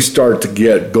and you start to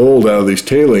get gold out of these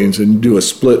tailings and you do a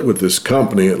split with this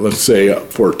company, let's say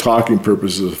for talking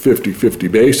purposes, a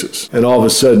 50-50 basis, and all of a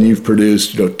sudden you've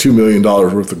produced $2 million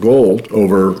worth of gold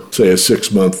over, say, a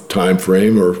 6-month time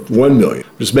frame, or $1 million.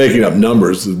 Just making up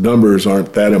numbers. The numbers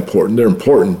aren't that important. They're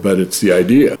important, but it's the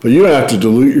idea. But you don't have to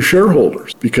dilute your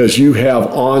shareholders because you have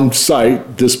on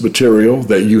site this material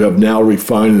that you have now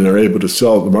refined and are able to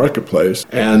sell at the marketplace,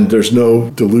 and there's no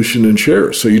dilution in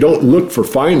shares. So you don't look for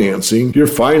financing. Your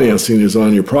financing is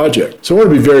on your project. So I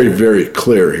want to be very, very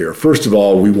clear here. First of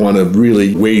all, we want to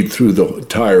really wade through the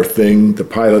entire thing. The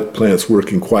pilot plant's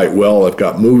working quite well. I've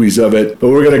got movies of it, but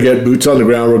we're going to get boots on the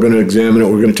ground. We're going to examine it.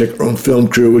 We're going to take our own film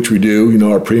crew, which we do.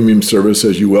 Our premium service,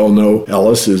 as you well know,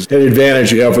 Ellis, is an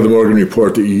advantage you have for the Morgan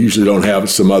Report that you usually don't have at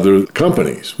some other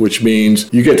companies, which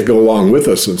means you get to go along with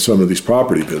us on some of these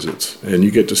property visits, and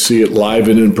you get to see it live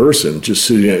and in person, just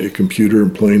sitting at your computer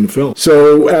and playing the film.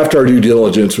 So after our due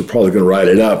diligence, we're probably going to write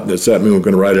it up. Does that mean we're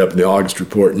going to write it up in the August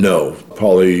report? No.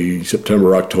 Probably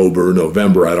September, October,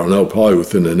 November, I don't know, probably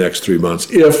within the next 3 months,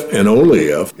 if and only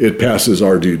if it passes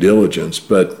our due diligence.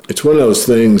 But it's one of those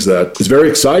things that is very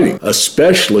exciting,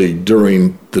 especially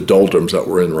during the doldrums that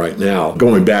we're in right now.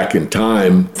 Going back in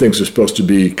time, things are supposed to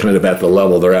be kind of at the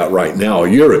level they're at right now a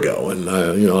year ago. And,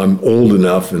 I'm old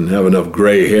enough and have enough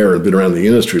gray hair and been around the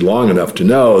industry long enough to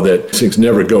know that things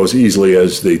never go as easily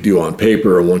as they do on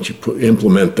paper. And once you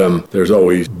implement them, there's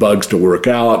always bugs to work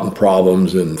out and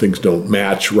problems, and things don't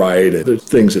match right. And there's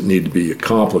things that need to be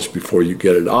accomplished before you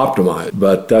get it optimized.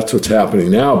 But that's what's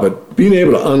happening now. But being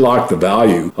able to unlock the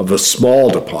value of a small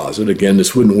deposit, again,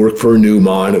 this wouldn't work for a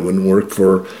Newmont, it wouldn't work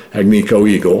for Agnico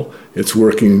Eagle. It's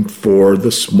working for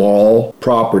the small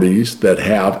properties that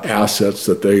have assets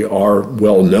that they are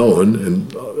well known.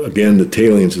 And again, the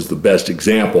tailings is the best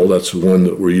example. That's the one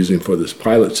that we're using for this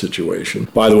pilot situation.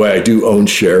 By the way, I do own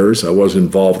shares. I was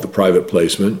involved with the private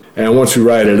placement. And once we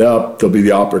write it up, there'll be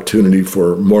the opportunity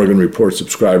for Morgan Report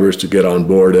subscribers to get on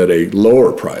board at a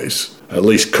lower price. At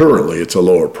least currently, it's a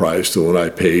lower price than what I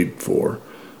paid for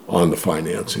on the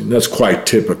financing. That's quite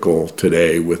typical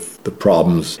today with the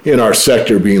problems in our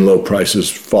sector being low prices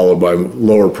followed by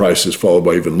lower prices followed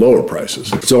by even lower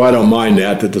prices. So I don't mind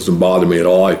that. That doesn't bother me at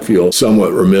all. I feel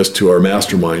somewhat remiss to our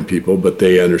mastermind people, but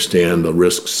they understand the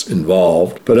risks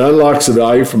involved. But it unlocks the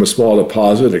value from a small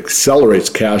deposit, accelerates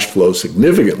cash flow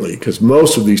significantly because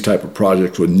most of these type of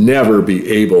projects would never be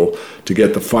able to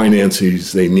get the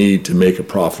financings they need to make a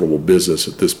profitable business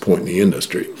at this point in the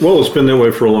industry. Well, it's been that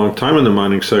way for a long time in the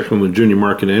mining sector, in the junior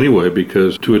market anyway,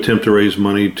 because to attempt to raise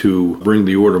money to bring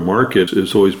the ore to market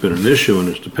has always been an issue, and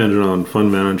it's dependent on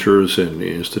fund managers and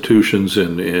institutions,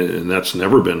 and that's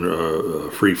never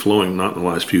been free-flowing, not in the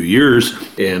last few years,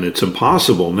 and it's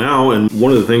impossible now. And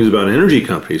one of the things about energy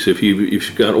companies, if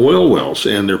you've got oil wells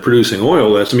and they're producing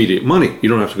oil, that's immediate money. You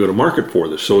don't have to go to market for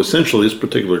this. So essentially, this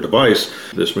particular device,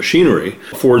 this machinery,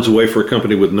 affords a way for a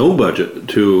company with no budget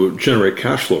to generate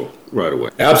cash flow right away.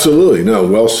 Absolutely. No,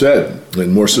 well said,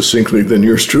 and more succinctly than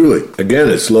yours truly. Again,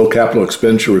 it's low capital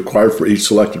expenditure required for each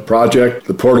selected project.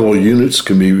 The portable units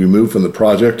can be removed from the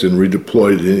project and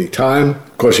redeployed at any time.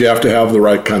 Of course, you have to have the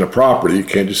right kind of property. You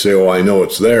can't just say, oh, I know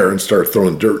it's there, and start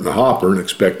throwing dirt in the hopper and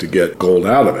expect to get gold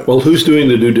out of it. Well, who's doing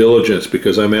the due diligence?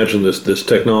 Because I imagine this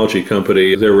technology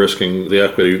company, they're risking the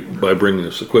equity by bringing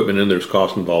this equipment in. There's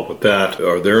cost involved with that.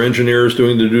 Are their engineers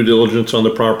doing the due diligence on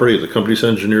the property? The company's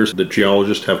engineers, the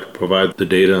geologists have to provide the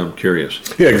data? I'm curious.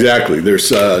 Yeah, exactly.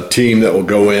 There's a team that will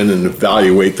go in and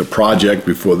evaluate the project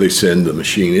before they send the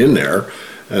machine in there.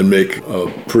 and make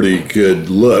a pretty good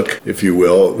look, if you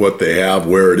will, at what they have,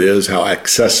 where it is, how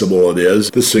accessible it is.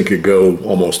 This thing could go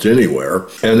almost anywhere,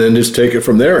 and then just take it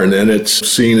from there, and then it's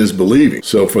seen as believing.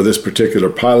 So for this particular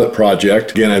pilot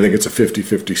project, again, I think it's a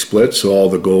 50-50 split, so all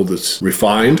the gold that's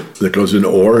refined, that goes into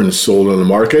ore and is sold on the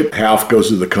market, half goes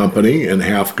to the company, and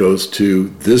half goes to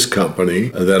this company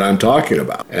that I'm talking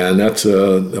about. And that's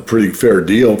a pretty fair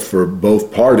deal for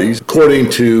both parties. According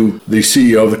to the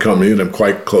CEO of the company that I'm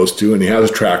quite close to, and he has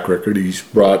a track record, he's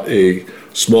brought a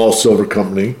small silver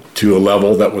company to a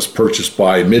level that was purchased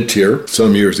by mid-tier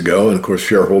some years ago, and of course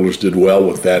shareholders did well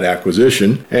with that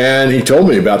acquisition. And he told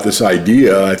me about this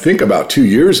idea, I think about 2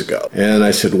 years ago, and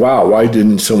I said, wow, why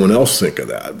didn't someone else think of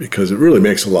that? Because it really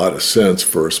makes a lot of sense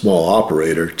for a small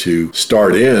operator to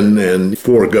start in and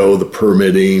forego the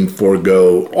permitting,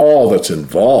 forego all that's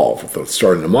involved with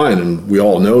starting a mine. And we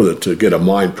all know that to get a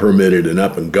mine permitted and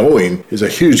up and going is a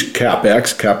huge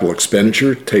CapEx, capital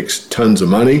expenditure. It takes tons of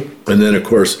money. And then, of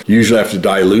course, you usually have to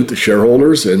dilute the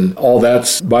shareholders, and all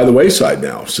that's by the wayside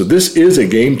now. So this is a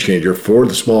game changer for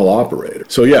the small operator.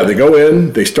 So yeah, they go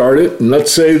in, they start it, and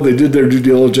let's say they did their due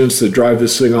diligence, they drive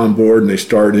this thing on board, and they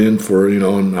start in for, and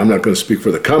I'm not going to speak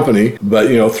for the company, but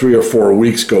 3 or 4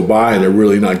 weeks go by and they're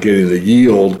really not getting the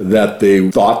yield that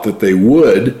they thought that they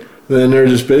would. Then they're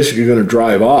just basically going to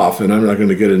drive off, and I'm not going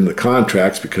to get into the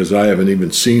contracts because I haven't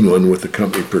even seen one with the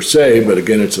company per se, but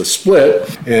again, it's a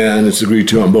split, and it's agreed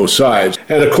to on both sides.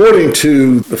 And according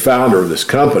to the founder of this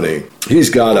company, he's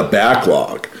got a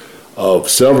backlog of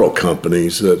several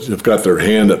companies that have got their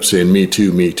hand up saying, me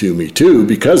too, me too, me too,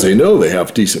 because they know they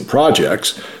have decent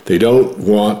projects. They don't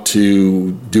want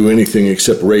to do anything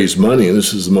except raise money, and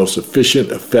this is the most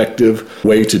efficient, effective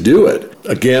way to do it.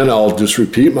 Again, I'll just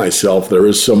repeat myself. There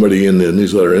is somebody in the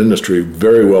newsletter industry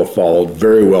very well followed,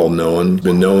 very well known,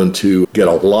 been known to get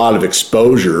a lot of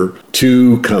exposure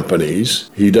to companies.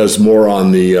 He does more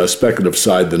on the speculative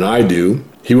side than I do.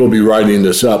 He will be writing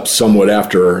this up somewhat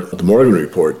after the Morgan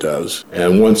Report does.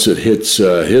 And once it hits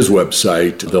his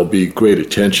website, there'll be great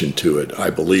attention to it,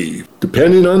 I believe.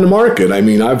 Depending on the market. I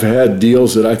mean, I've had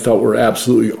deals that I thought were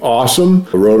absolutely awesome.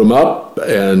 I wrote them up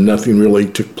and nothing really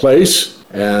took place.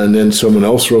 And then someone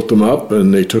else wrote them up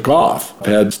and they took off. I've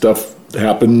had stuff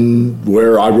happen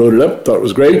where I wrote it up, thought it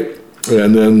was great,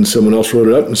 and then someone else wrote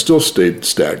it up and still stayed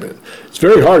stagnant. It's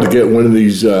very hard to get one of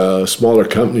these smaller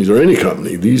companies or any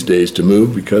company these days to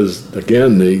move because,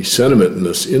 again, the sentiment in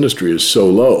this industry is so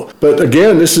low. But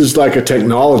again, this is like a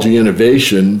technology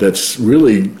innovation that's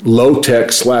really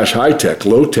low-tech / high-tech.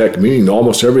 Low-tech meaning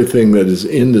almost everything that is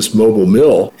in this mobile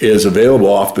mill is available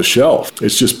off the shelf.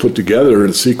 It's just put together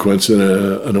in a sequence in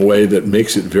a way that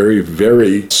makes it very,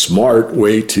 very smart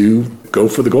way to go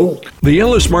for the gold. The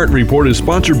Ellis Martin Report is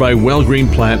sponsored by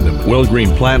Wellgreen Platinum.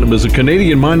 Wellgreen Platinum is a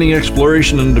Canadian mining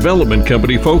exploration and development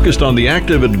company focused on the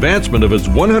active advancement of its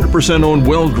 100% owned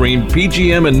Wellgreen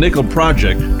PGM and nickel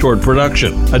project toward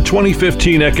production. A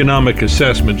 2015 economic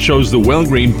assessment shows the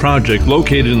Wellgreen project,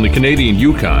 located in the Canadian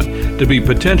Yukon, to be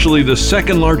potentially the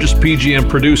second largest PGM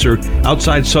producer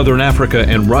outside Southern Africa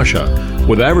and Russia,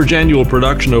 with average annual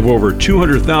production of over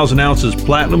 200,000 ounces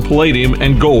platinum, palladium,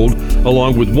 and gold,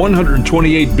 along with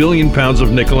 128 billion pounds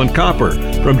of nickel and copper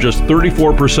from just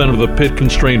 34% of the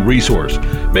pit-constrained resource,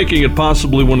 making it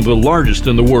possibly one of the largest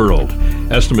in the world.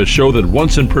 Estimates show that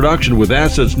once in production with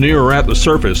assets near or at the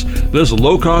surface, this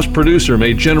low-cost producer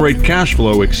may generate cash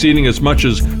flow exceeding as much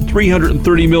as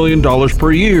 $330 million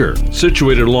per year.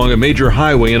 Situated along a major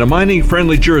highway in a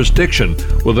mining-friendly jurisdiction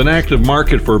with an active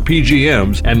market for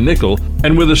PGMs and nickel,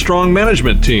 and with a strong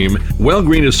management team,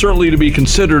 Wellgreen is certainly to be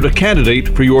considered a candidate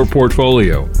for your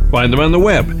portfolio. Find them on the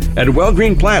web at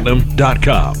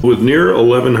wellgreenplatinum.com. With near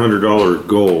 $1,100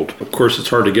 gold, of course it's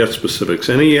hard to get specifics.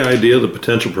 Any idea the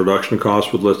potential production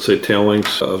cost with, let's say,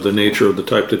 tailings of the nature of the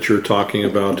type that you're talking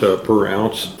about per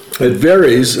ounce? It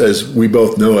varies, as we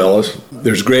both know, Ellis.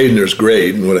 There's grade and there's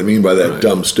grade. And what I mean by that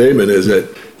dumb statement is that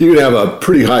you can have a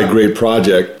pretty high grade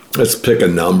project. Let's pick a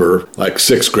number, like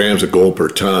 6 grams of gold per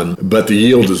ton, but the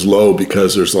yield is low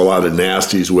because there's a lot of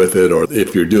nasties with it, or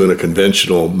if you're doing a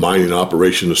conventional mining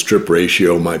operation, the strip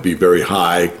ratio might be very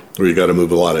high, or you got to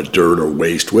move a lot of dirt or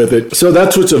waste with it. So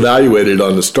that's what's evaluated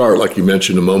on the start, like you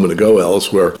mentioned a moment ago,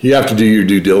 Ellis, where you have to do your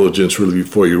due diligence really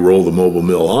before you roll the mobile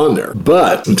mill on there.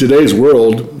 But in today's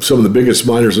world, some of the biggest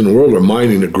miners in the world are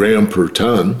mining a gram per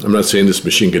ton. I'm not saying this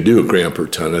machine can do a gram per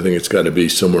ton. I think it's got to be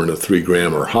somewhere in the 3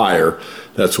 gram or higher.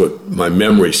 That's what my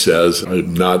memory says.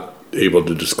 I'm not able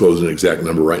to disclose an exact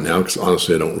number right now because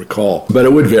honestly I don't recall. But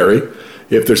it would vary.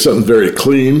 If there's something very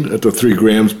clean at the 3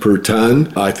 grams per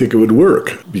ton, I think it would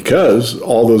work because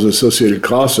all those associated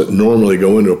costs that normally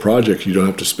go into a project, you don't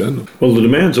have to spend them. Well, the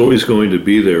demand's always going to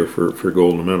be there for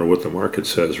gold, no matter what the market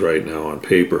says right now on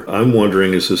paper. I'm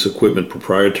wondering, is this equipment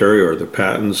proprietary, or are the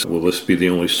patents, will this be the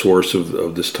only source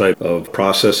of this type of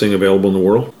processing available in the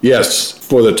world? Yes,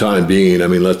 for the time being. I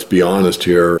mean, let's be honest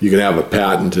here. You can have a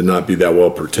patent and not be that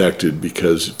well protected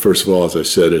because, first of all, as I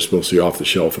said, it's mostly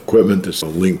off-the-shelf equipment that's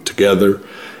linked together,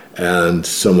 and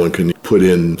someone can put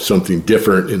in something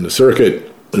different in the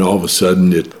circuit, and all of a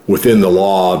sudden it's within the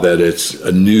law that it's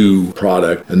a new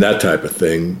product and that type of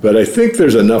thing. But I think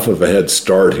there's enough of a head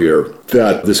start here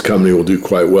that this company will do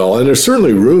quite well. And there's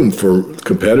certainly room for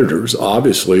competitors.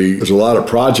 Obviously, there's a lot of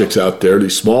projects out there,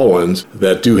 these small ones,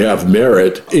 that do have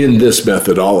merit in this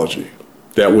methodology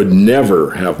that would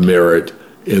never have merit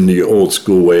in the old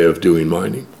school way of doing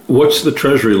mining. What's the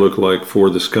treasury look like for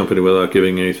this company without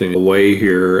giving anything away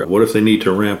here? What if they need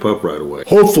to ramp up right away?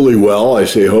 Hopefully well. I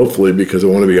say hopefully because I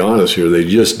want to be honest here. They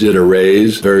just did a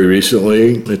raise very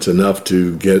recently. It's enough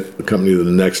to get the company to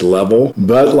the next level.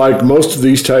 But like most of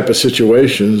these type of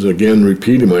situations, again,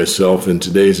 repeating myself, in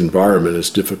today's environment, it's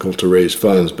difficult to raise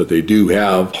funds, but they do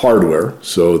have hardware.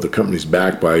 So the company's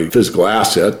backed by a physical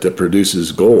asset that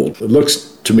produces gold. It looks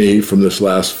to me from this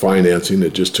last financing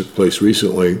that just took place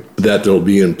recently that they'll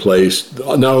be in place.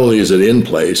 Not only is it in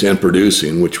place and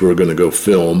producing, which we're going to go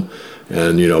film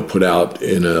and put out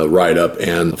in a write-up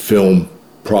and film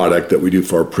product that we do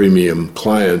for our premium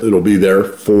client, it'll be there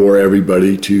for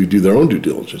everybody to do their own due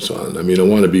diligence on. I mean, I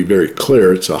want to be very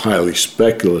clear, it's a highly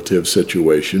speculative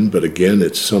situation, but again,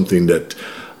 it's something that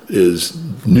is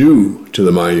new to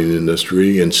the mining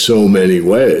industry in so many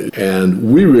ways.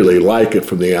 And we really like it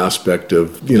from the aspect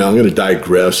of, I'm going to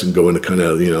digress and go into kind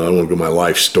of, I don't want to go my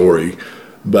life story,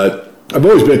 but I've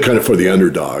always been kind of for the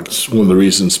underdog. It's one of the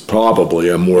reasons probably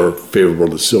I'm more favorable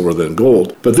to silver than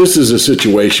gold. But this is a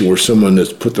situation where someone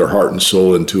has put their heart and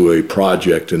soul into a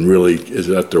project and really is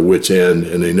at their wit's end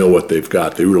and they know what they've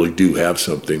got. They really do have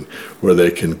something where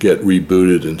they can get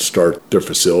rebooted and start their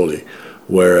facility.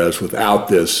 Whereas without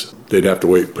this, they'd have to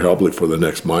wait probably for the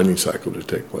next mining cycle to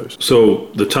take place. So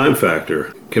the time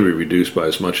factor can be reduced by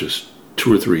as much as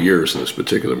 2 or 3 years in this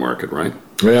particular market, right?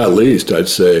 Yeah, at least I'd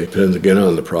say. Depends again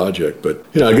on the project.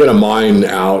 But, get a mine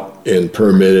out and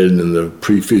permitted and the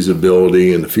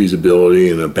pre-feasibility and the feasibility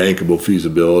and a bankable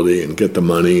feasibility and get the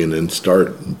money and then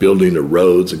start building the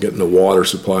roads and getting the water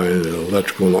supply and the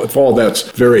electrical. If all that's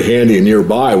very handy and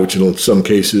nearby, which in some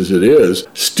cases it is,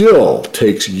 still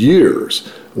takes years.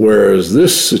 Whereas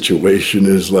this situation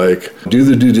is like, do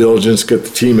the due diligence, get the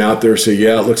team out there, say,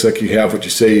 yeah, it looks like you have what you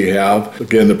say you have.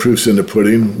 Again, the proof's in the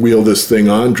pudding. Wheel this thing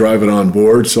on, drive it on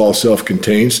board. It's all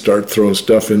self-contained. Start throwing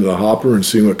stuff into the hopper and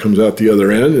seeing what comes out the other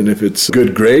end. And if it's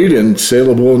good grade and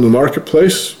saleable in the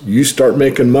marketplace, you start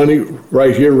making money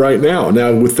right here, right now.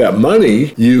 Now, with that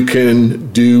money, you can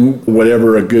do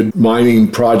whatever a good mining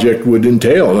project would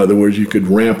entail. In other words, you could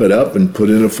ramp it up and put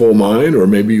in a full mine, or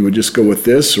maybe you would just go with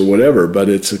this or whatever. But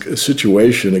it's a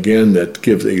situation, again, that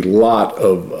gives a lot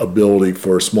of ability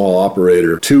for a small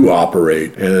operator to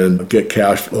operate and get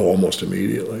cash flow almost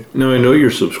immediately. Now, I know your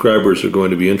subscribers are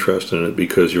going to be interested in it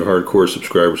because you're hardcore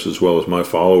subscribers as well as my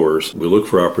followers. We look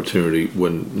for opportunity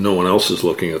when no one else is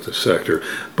looking at the sector.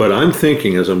 But I'm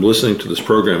thinking, as I'm listening to this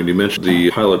program, and you mentioned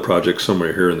the pilot project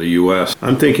somewhere here in the U.S.,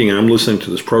 I'm thinking I'm listening to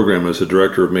this program as a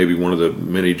director of maybe one of the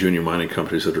many junior mining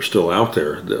companies that are still out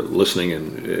there,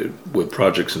 listening with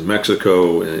projects in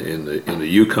Mexico, in the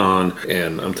Yukon,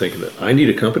 and I'm thinking that I need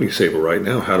a company saver right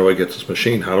now. How do I get this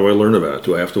machine? How do I learn about it?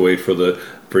 Do I have to wait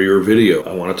for your video?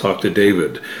 I want to talk to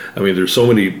David. I mean, there's so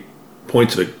many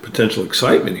points of potential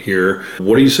excitement here.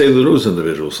 What do you say to those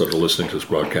individuals that are listening to this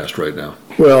broadcast right now?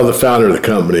 Well, the founder of the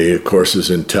company, of course,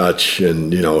 is in touch,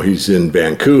 and he's in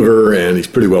Vancouver, and he's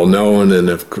pretty well known. And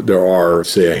if there are,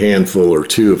 say, a handful or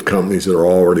two of companies that are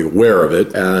already aware of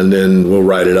it, and then we'll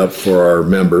write it up for our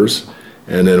members.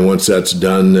 And then once that's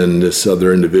done, then this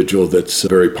other individual that's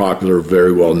very popular,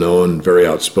 very well known, very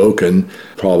outspoken,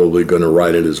 probably going to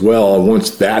write it as well. And once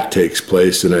that takes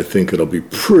place, then I think it'll be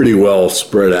pretty well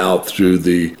spread out through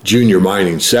the junior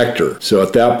mining sector. So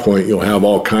at that point, you'll have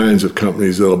all kinds of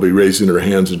companies that'll be raising their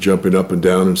hands and jumping up and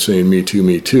down and saying, me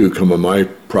too, come on my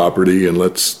property and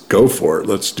let's go for it.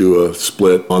 Let's do a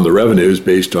split on the revenues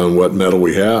based on what metal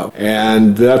we have.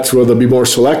 And that's where they'll be more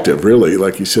selective, really.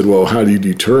 Like you said, well, how do you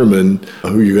determine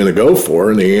who you're going to go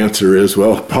for? And the answer is,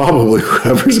 well, probably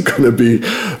whoever's going to be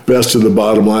best to the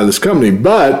bottom line of this company.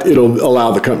 But it'll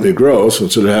allow the company to grow. So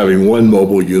instead of having one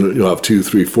mobile unit, you'll have 2,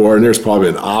 3, 4, and there's probably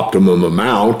an optimum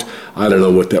amount. I don't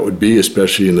know what that would be,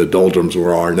 especially in the doldrums we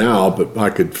are now, but I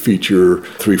could feature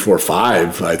 3, 4,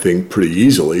 5, I think, pretty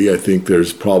easily. I think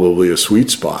there's probably a sweet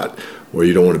spot where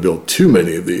you don't want to build too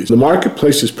many of these. The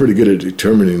marketplace is pretty good at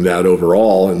determining that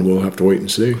overall, and we'll have to wait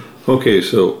and see. Okay,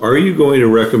 so are you going to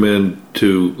recommend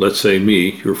to, let's say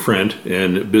me, your friend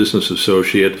and business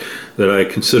associate, that I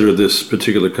consider this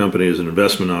particular company as an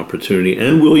investment opportunity?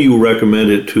 And will you recommend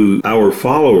it to our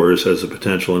followers as a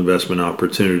potential investment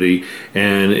opportunity?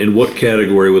 And in what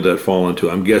category would that fall into?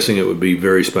 I'm guessing it would be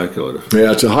very speculative.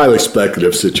 Yeah, it's a highly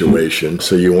speculative situation,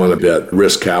 so you want to bet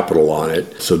risk capital on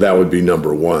it. So that would be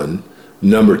number one.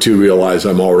 Number two, realize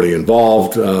I'm already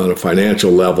involved on a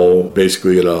financial level,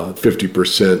 basically at a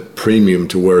 50% premium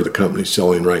to where the company's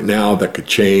selling right now. That could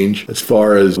change. As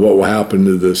far as what will happen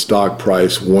to the stock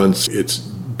price once it's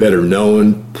better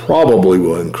known, probably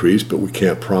will increase, but we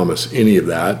can't promise any of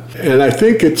that. And I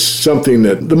think it's something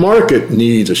that the market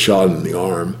needs a shot in the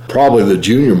arm. Probably the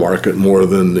junior market more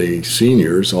than the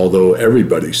seniors, although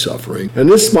everybody's suffering. And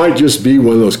this might just be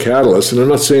one of those catalysts, and I'm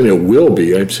not saying it will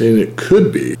be, I'm saying it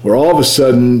could be, where all of a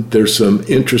sudden there's some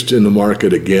interest in the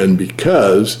market again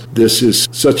because this is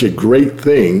such a great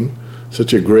thing,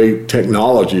 such a great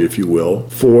technology, if you will,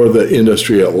 for the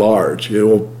industry at large. It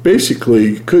will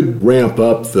basically could ramp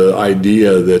up the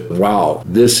idea that, wow,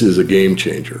 this is a game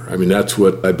changer. I mean, that's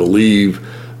what I believe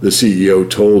the CEO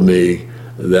told me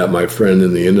that my friend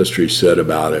in the industry said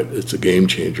about it. It's a game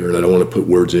changer, and I don't want to put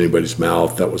words in anybody's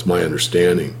mouth. That was my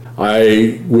understanding.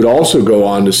 I would also go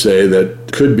on to say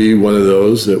that could be one of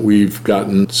those that we've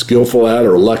gotten skillful at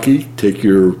or lucky. Take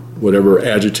your whatever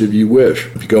adjective you wish.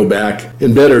 If you go back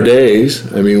in better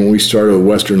days, I mean, when we started with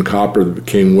Western Copper, that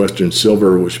became Western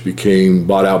Silver, which became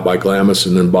bought out by Glamis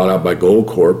and then bought out by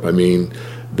Goldcorp, I mean,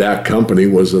 that company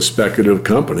was a speculative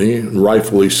company, and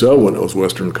rightfully so when it was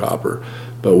Western Copper.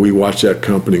 But we watched that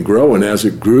company grow, and as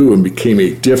it grew and became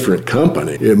a different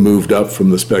company, it moved up from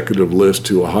the speculative list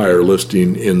to a higher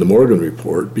listing in the Morgan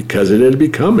report because it had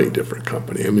become a different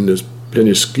company. I mean, this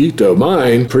Penasquito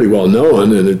mine, pretty well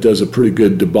known, and it does a pretty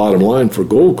good bottom line for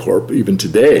Goldcorp even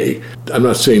today. I'm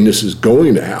not saying this is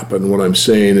going to happen. What I'm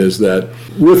saying is that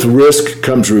with risk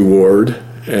comes reward,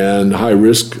 and high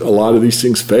risk, a lot of these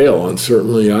things fail, and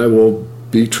certainly I will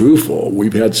be truthful.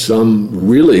 We've had some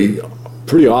really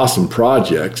pretty awesome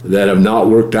projects that have not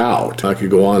worked out. I could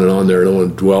go on and on there. I don't want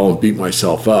to dwell and beat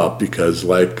myself up because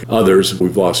like others,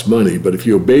 we've lost money. But if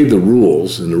you obey the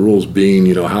rules, and the rules being,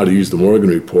 you know, how to use the Morgan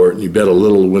report, and you bet a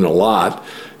little, win a lot,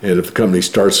 and if the company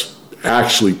starts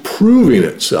actually proving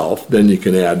itself, then you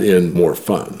can add in more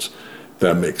funds.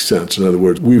 That makes sense. In other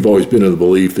words, we've always been of the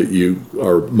belief that you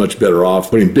are much better off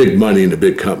putting big money into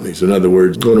big companies. In other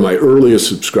words, one of my earliest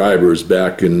subscribers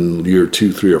back in year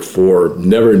 2, 3, or 4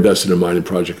 never invested in a mining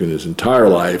project in his entire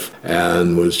life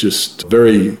and was just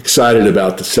very excited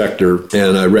about the sector.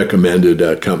 And I recommended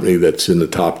a company that's in the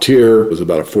top tier. It was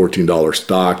about a $14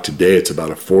 stock. Today, it's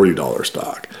about a $40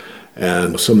 stock.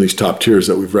 And some of these top tiers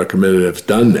that we've recommended have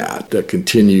done that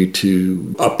continue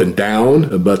to up and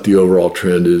down, but the overall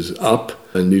trend is up.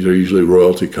 And these are usually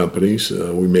royalty companies.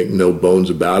 We make no bones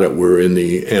about it. We're in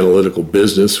the analytical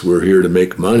business. We're here to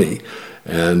make money.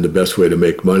 And the best way to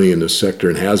make money in this sector,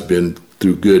 and has been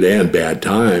through good and bad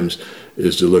times,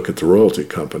 is to look at the royalty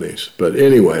companies. But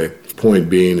anyway, point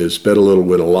being is bet a little,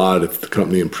 win a lot. If the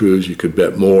company improves, you could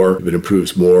bet more. If it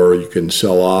improves more, you can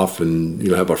sell off and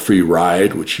have a free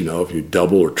ride, which, if you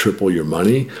double or triple your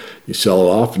money, you sell it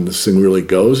off and this thing really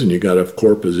goes and you got a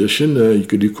core position, you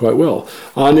could do quite well.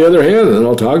 On the other hand, and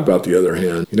I'll talk about the other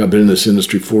hand, I've been in this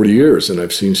industry 40 years and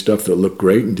I've seen stuff that looked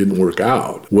great and didn't work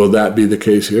out. Will that be the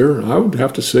case here? I would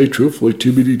have to say, truthfully,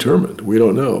 to be determined. We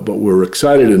don't know, but we're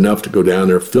excited enough to go down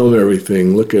there, film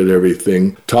everything, look at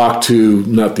everything, talk to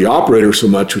not the operator so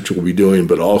much, which we'll be doing,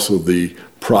 but also the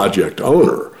project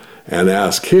owner, and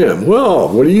ask him, well,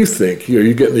 what do you think? Are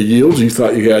you getting the yields you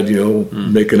thought you had,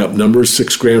 making up numbers,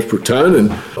 6 grams per ton,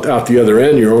 and out the other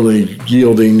end, you're only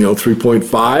yielding,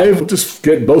 3.5? We'll just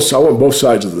get I want both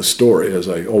sides of the story, as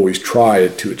I always try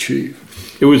to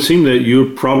achieve. It would seem that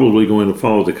you're probably going to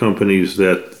follow the companies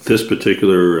that this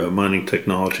particular mining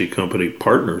technology company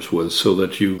partners with so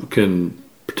that you can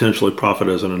potentially profit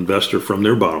as an investor from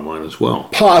their bottom line as well.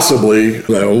 Possibly.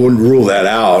 I wouldn't rule that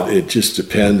out. It just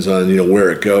depends on,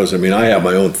 where it goes. I mean, I have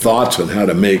my own thoughts on how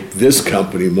to make this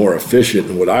company more efficient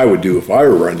and what I would do if I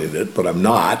were running it, but I'm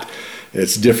not.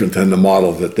 It's different than the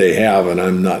model that they have, and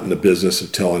I'm not in the business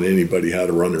of telling anybody how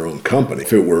to run their own company.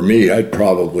 If it were me, I'd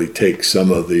probably take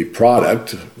some of the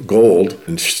product, gold,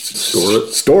 and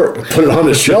store it, put it on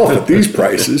the shelf at these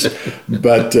prices.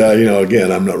 But,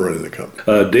 again, I'm not running the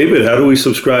company. David, how do we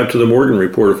subscribe to the Morgan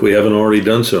Report if we haven't already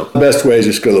done so? The best way is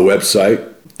just go to the website,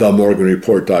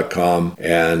 themorganreport.com,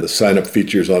 and the sign-up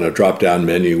features on a drop-down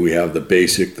menu. We have the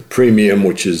basic, the premium,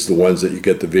 which is the ones that you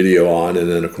get the video on, and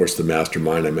then, of course, the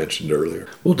mastermind I mentioned earlier.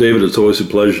 Well, David, it's always a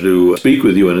pleasure to speak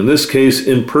with you, and in this case,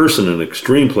 in person, an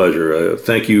extreme pleasure.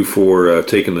 Thank you for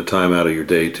taking the time out of your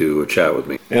day to chat with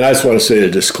me. And I just want to say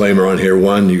a disclaimer on here.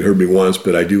 One, you heard me once,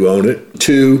 but I do own it.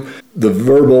 Two, the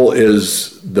verbal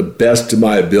is the best to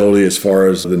my ability as far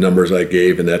as the numbers I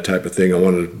gave and that type of thing. I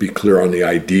want to be clear on the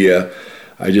idea.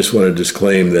 I just want to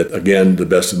disclaim that, again, the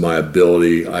best of my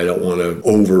ability. I don't want to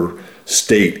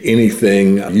overstate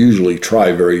anything. I usually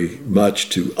try very much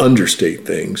to understate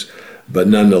things, but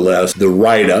nonetheless, the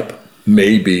write-up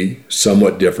may be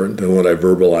somewhat different than what I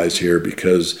verbalize here,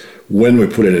 because when we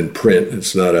put it in print,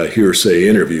 it's not a hearsay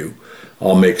interview.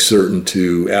 I'll make certain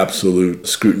to absolute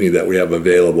scrutiny that we have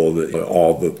available that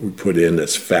all that we put in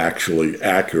that's factually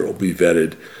accurate will be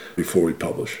vetted before we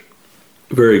publish.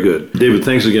 Very good. David,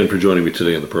 thanks again for joining me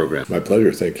today on the program. My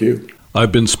pleasure. Thank you.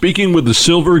 I've been speaking with the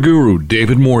silver guru,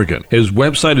 David Morgan. His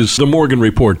website is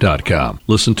themorganreport.com.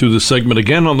 Listen to the segment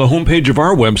again on the homepage of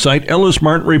our website,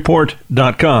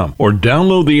 ellismartinreport.com, or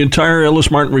download the entire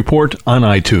Ellis Martin Report on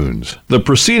iTunes. The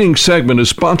preceding segment is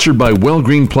sponsored by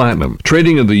Wellgreen Platinum,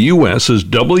 trading in the U.S. as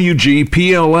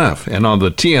WGPLF and on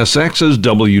the TSX as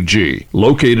WG.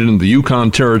 Located in the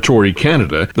Yukon Territory,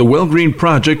 Canada, the Wellgreen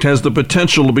Project has the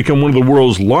potential to become one of the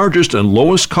world's largest and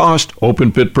lowest cost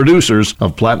open-pit producers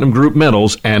of platinum group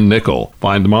metals and nickel.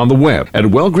 Find them on the web at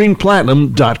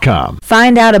wellgreenplatinum.com.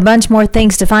 Find out a bunch more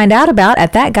things to find out about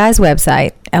at that guy's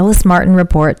website,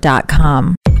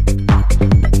 ellismartinreport.com.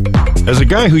 As a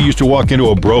guy who used to walk into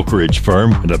a brokerage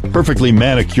firm in a perfectly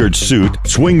manicured suit,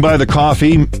 swing by the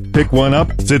coffee, pick one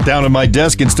up, sit down at my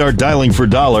desk and start dialing for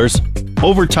dollars,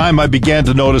 over time I began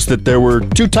to notice that there were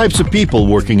two types of people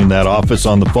working in that office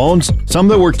on the phones, some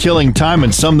that were killing time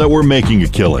and some that were making a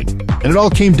killing. And it all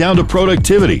came down to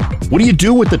productivity. What do you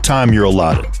do with the time you're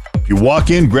allotted? If you walk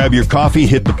in, grab your coffee,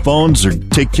 hit the phones, or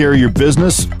take care of your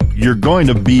business, you're going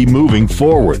to be moving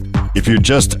forward. If you're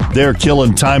just there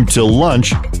killing time till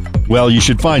lunch, well, you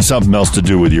should find something else to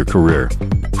do with your career.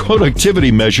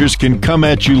 Productivity measures can come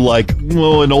at you like,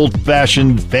 an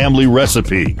old-fashioned family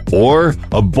recipe, or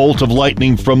a bolt of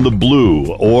lightning from the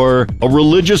blue, or a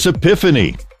religious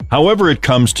epiphany. However it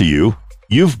comes to you,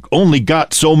 you've only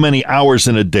got so many hours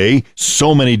in a day,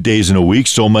 so many days in a week,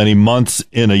 so many months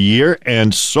in a year,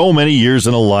 and so many years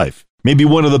in a life. Maybe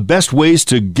one of the best ways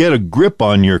to get a grip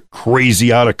on your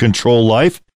crazy, out-of-control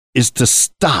life is to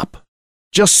stop.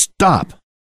 Just stop.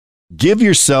 Give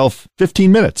yourself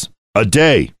 15 minutes a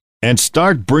day and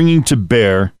start bringing to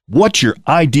bear what your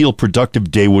ideal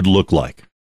productive day would look like.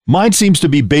 Mine seems to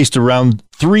be based around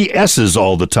 3 S's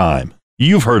all the time.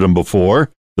 You've heard them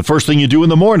before. The first thing you do in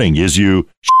the morning is you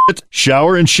shit,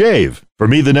 shower, and shave. For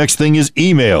me, the next thing is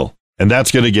email, and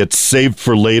that's going to get saved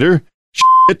for later,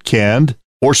 shit, canned,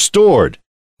 or stored.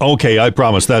 Okay, I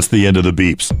promise that's the end of the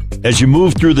beeps. As you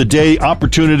move through the day,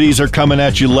 opportunities are coming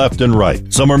at you left and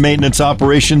right. Some are maintenance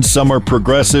operations, some are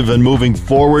progressive and moving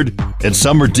forward, and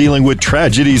some are dealing with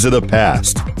tragedies of the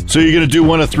past. So you're going to do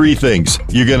one of 3 things.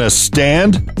 You're going to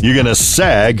stand, you're going to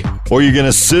sag, or you're going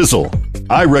to sizzle.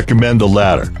 I recommend the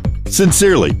latter.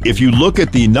 Sincerely, if you look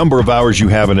at the number of hours you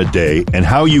have in a day and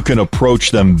how you can approach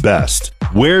them best,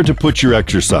 where to put your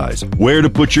exercise, where to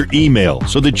put your email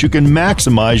so that you can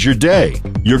maximize your day,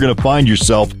 you're going to find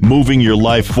yourself moving your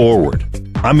life forward.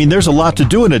 I mean, there's a lot to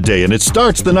do in a day, and it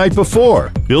starts the night before.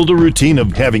 Build a routine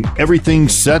of having everything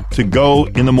set to go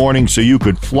in the morning so you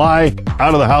could fly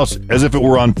out of the house as if it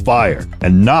were on fire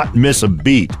and not miss a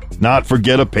beat. Not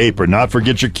forget a paper, not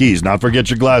forget your keys, not forget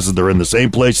your glasses. They're in the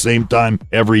same place, same time,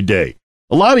 every day.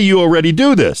 A lot of you already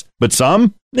do this, but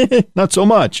some, not so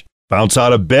much. Bounce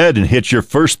out of bed and hit your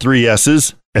first 3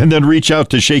 S's, and then reach out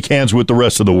to shake hands with the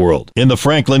rest of the world. In the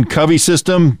Franklin Covey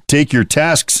system, take your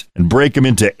tasks and break them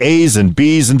into A's and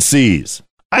B's and C's.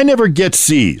 I never get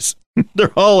C's.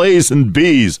 They're all A's and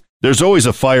B's. There's always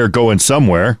a fire going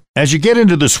somewhere. As you get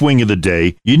into the swing of the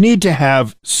day, you need to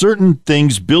have certain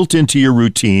things built into your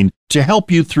routine to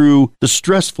help you through the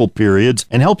stressful periods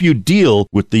and help you deal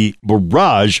with the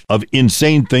barrage of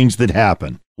insane things that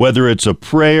happen. Whether it's a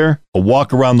prayer, a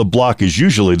walk around the block is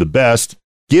usually the best.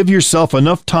 Give yourself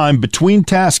enough time between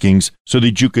taskings so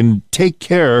that you can take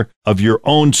care of your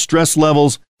own stress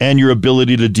levels and your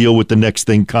ability to deal with the next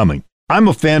thing coming. I'm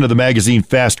a fan of the magazine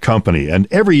Fast Company, and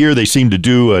every year they seem to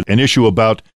do an issue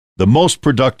about the most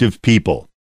productive people.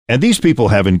 And these people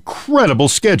have incredible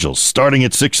schedules, starting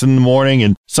at 6 in the morning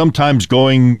and sometimes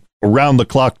going around the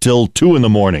clock till 2 in the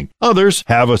morning. Others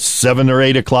have a 7 or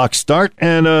 8 o'clock start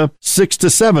and a 6 to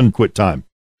 7 quit time.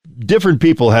 Different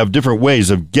people have different ways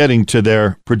of getting to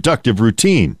their productive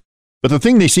routine. But the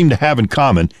thing they seem to have in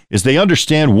common is they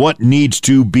understand what needs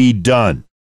to be done.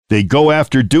 They go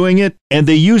after doing it, and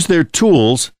they use their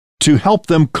tools to help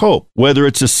them cope, whether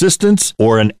it's assistance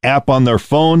or an app on their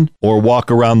phone or walk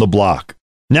around the block.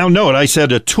 Now note, I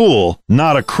said a tool,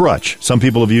 not a crutch. Some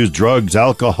people have used drugs,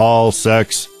 alcohol,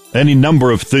 sex, any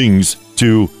number of things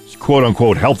to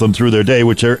quote-unquote help them through their day,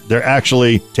 which they're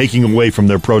actually taking away from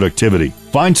their productivity.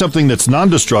 Find something that's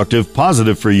non-destructive,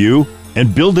 positive for you,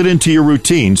 and build it into your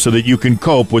routine so that you can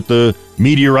cope with the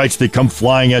meteorites that come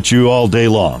flying at you all day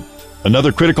long.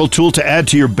 Another critical tool to add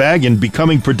to your bag in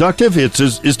becoming productive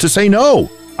is to say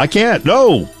no. I can't.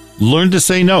 No. Learn to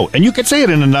say no. And you can say it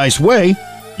in a nice way.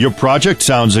 Your project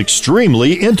sounds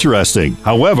extremely interesting.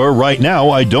 However, right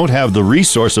now, I don't have the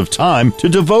resource of time to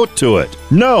devote to it.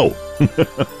 No.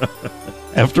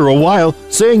 After a while,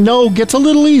 saying no gets a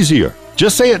little easier.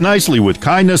 Just say it nicely with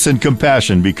kindness and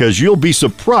compassion, because you'll be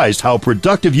surprised how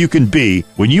productive you can be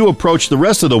when you approach the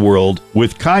rest of the world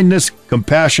with kindness,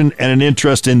 compassion, and an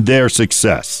interest in their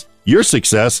success. Your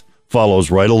success follows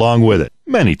right along with it,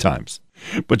 many times.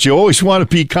 But you always want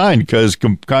to be kind, because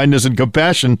kindness and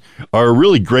compassion are a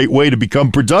really great way to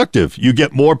become productive. You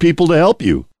get more people to help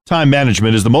you. Time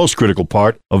management is the most critical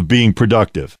part of being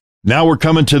productive. Now we're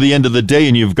coming to the end of the day,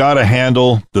 and you've got to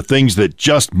handle the things that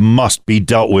just must be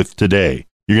dealt with today.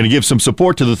 You're going to give some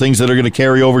support to the things that are going to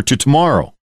carry over to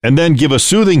tomorrow, and then give a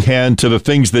soothing hand to the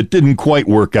things that didn't quite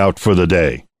work out for the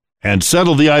day, and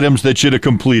settle the items that should have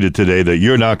completed today that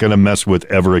you're not going to mess with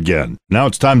ever again. Now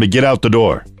it's time to get out the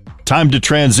door. Time to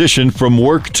transition from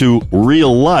work to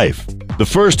real life. The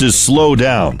first is slow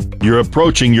down. You're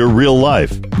approaching your real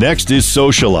life. Next is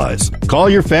socialize. Call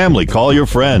your family, call your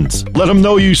friends. Let them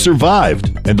know you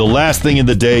survived. And the last thing in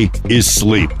the day is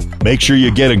sleep. Make sure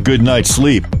you get a good night's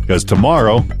sleep, because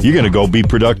tomorrow you're going to go be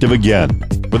productive again.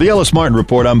 For the Ellis Martin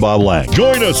Report, I'm Bob Lange.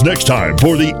 Join us next time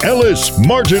for the Ellis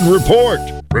Martin Report.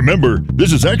 Remember,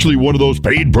 this is actually one of those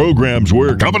paid programs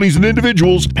where companies and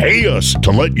individuals pay us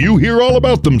to let you hear all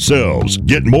about themselves.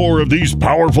 Get more of these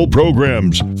powerful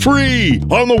programs free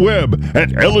on the web at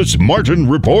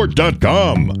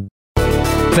ellismartinreport.com.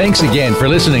 Thanks again for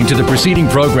listening to the preceding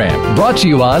program, brought to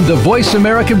you on the Voice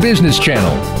America Business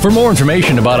Channel. For more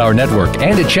information about our network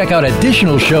and to check out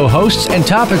additional show hosts and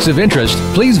topics of interest,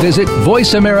 please visit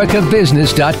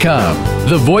voiceamericabusiness.com.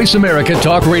 The Voice America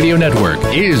Talk Radio Network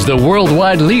is the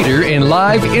worldwide leader in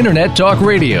live Internet talk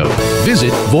radio.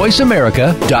 Visit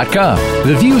voiceamerica.com.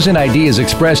 The views and ideas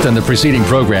expressed on the preceding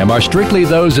program are strictly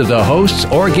those of the hosts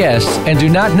or guests and do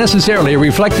not necessarily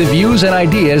reflect the views and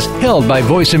ideas held by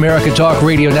Voice America Talk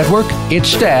Radio Network, its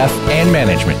staff, and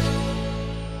management.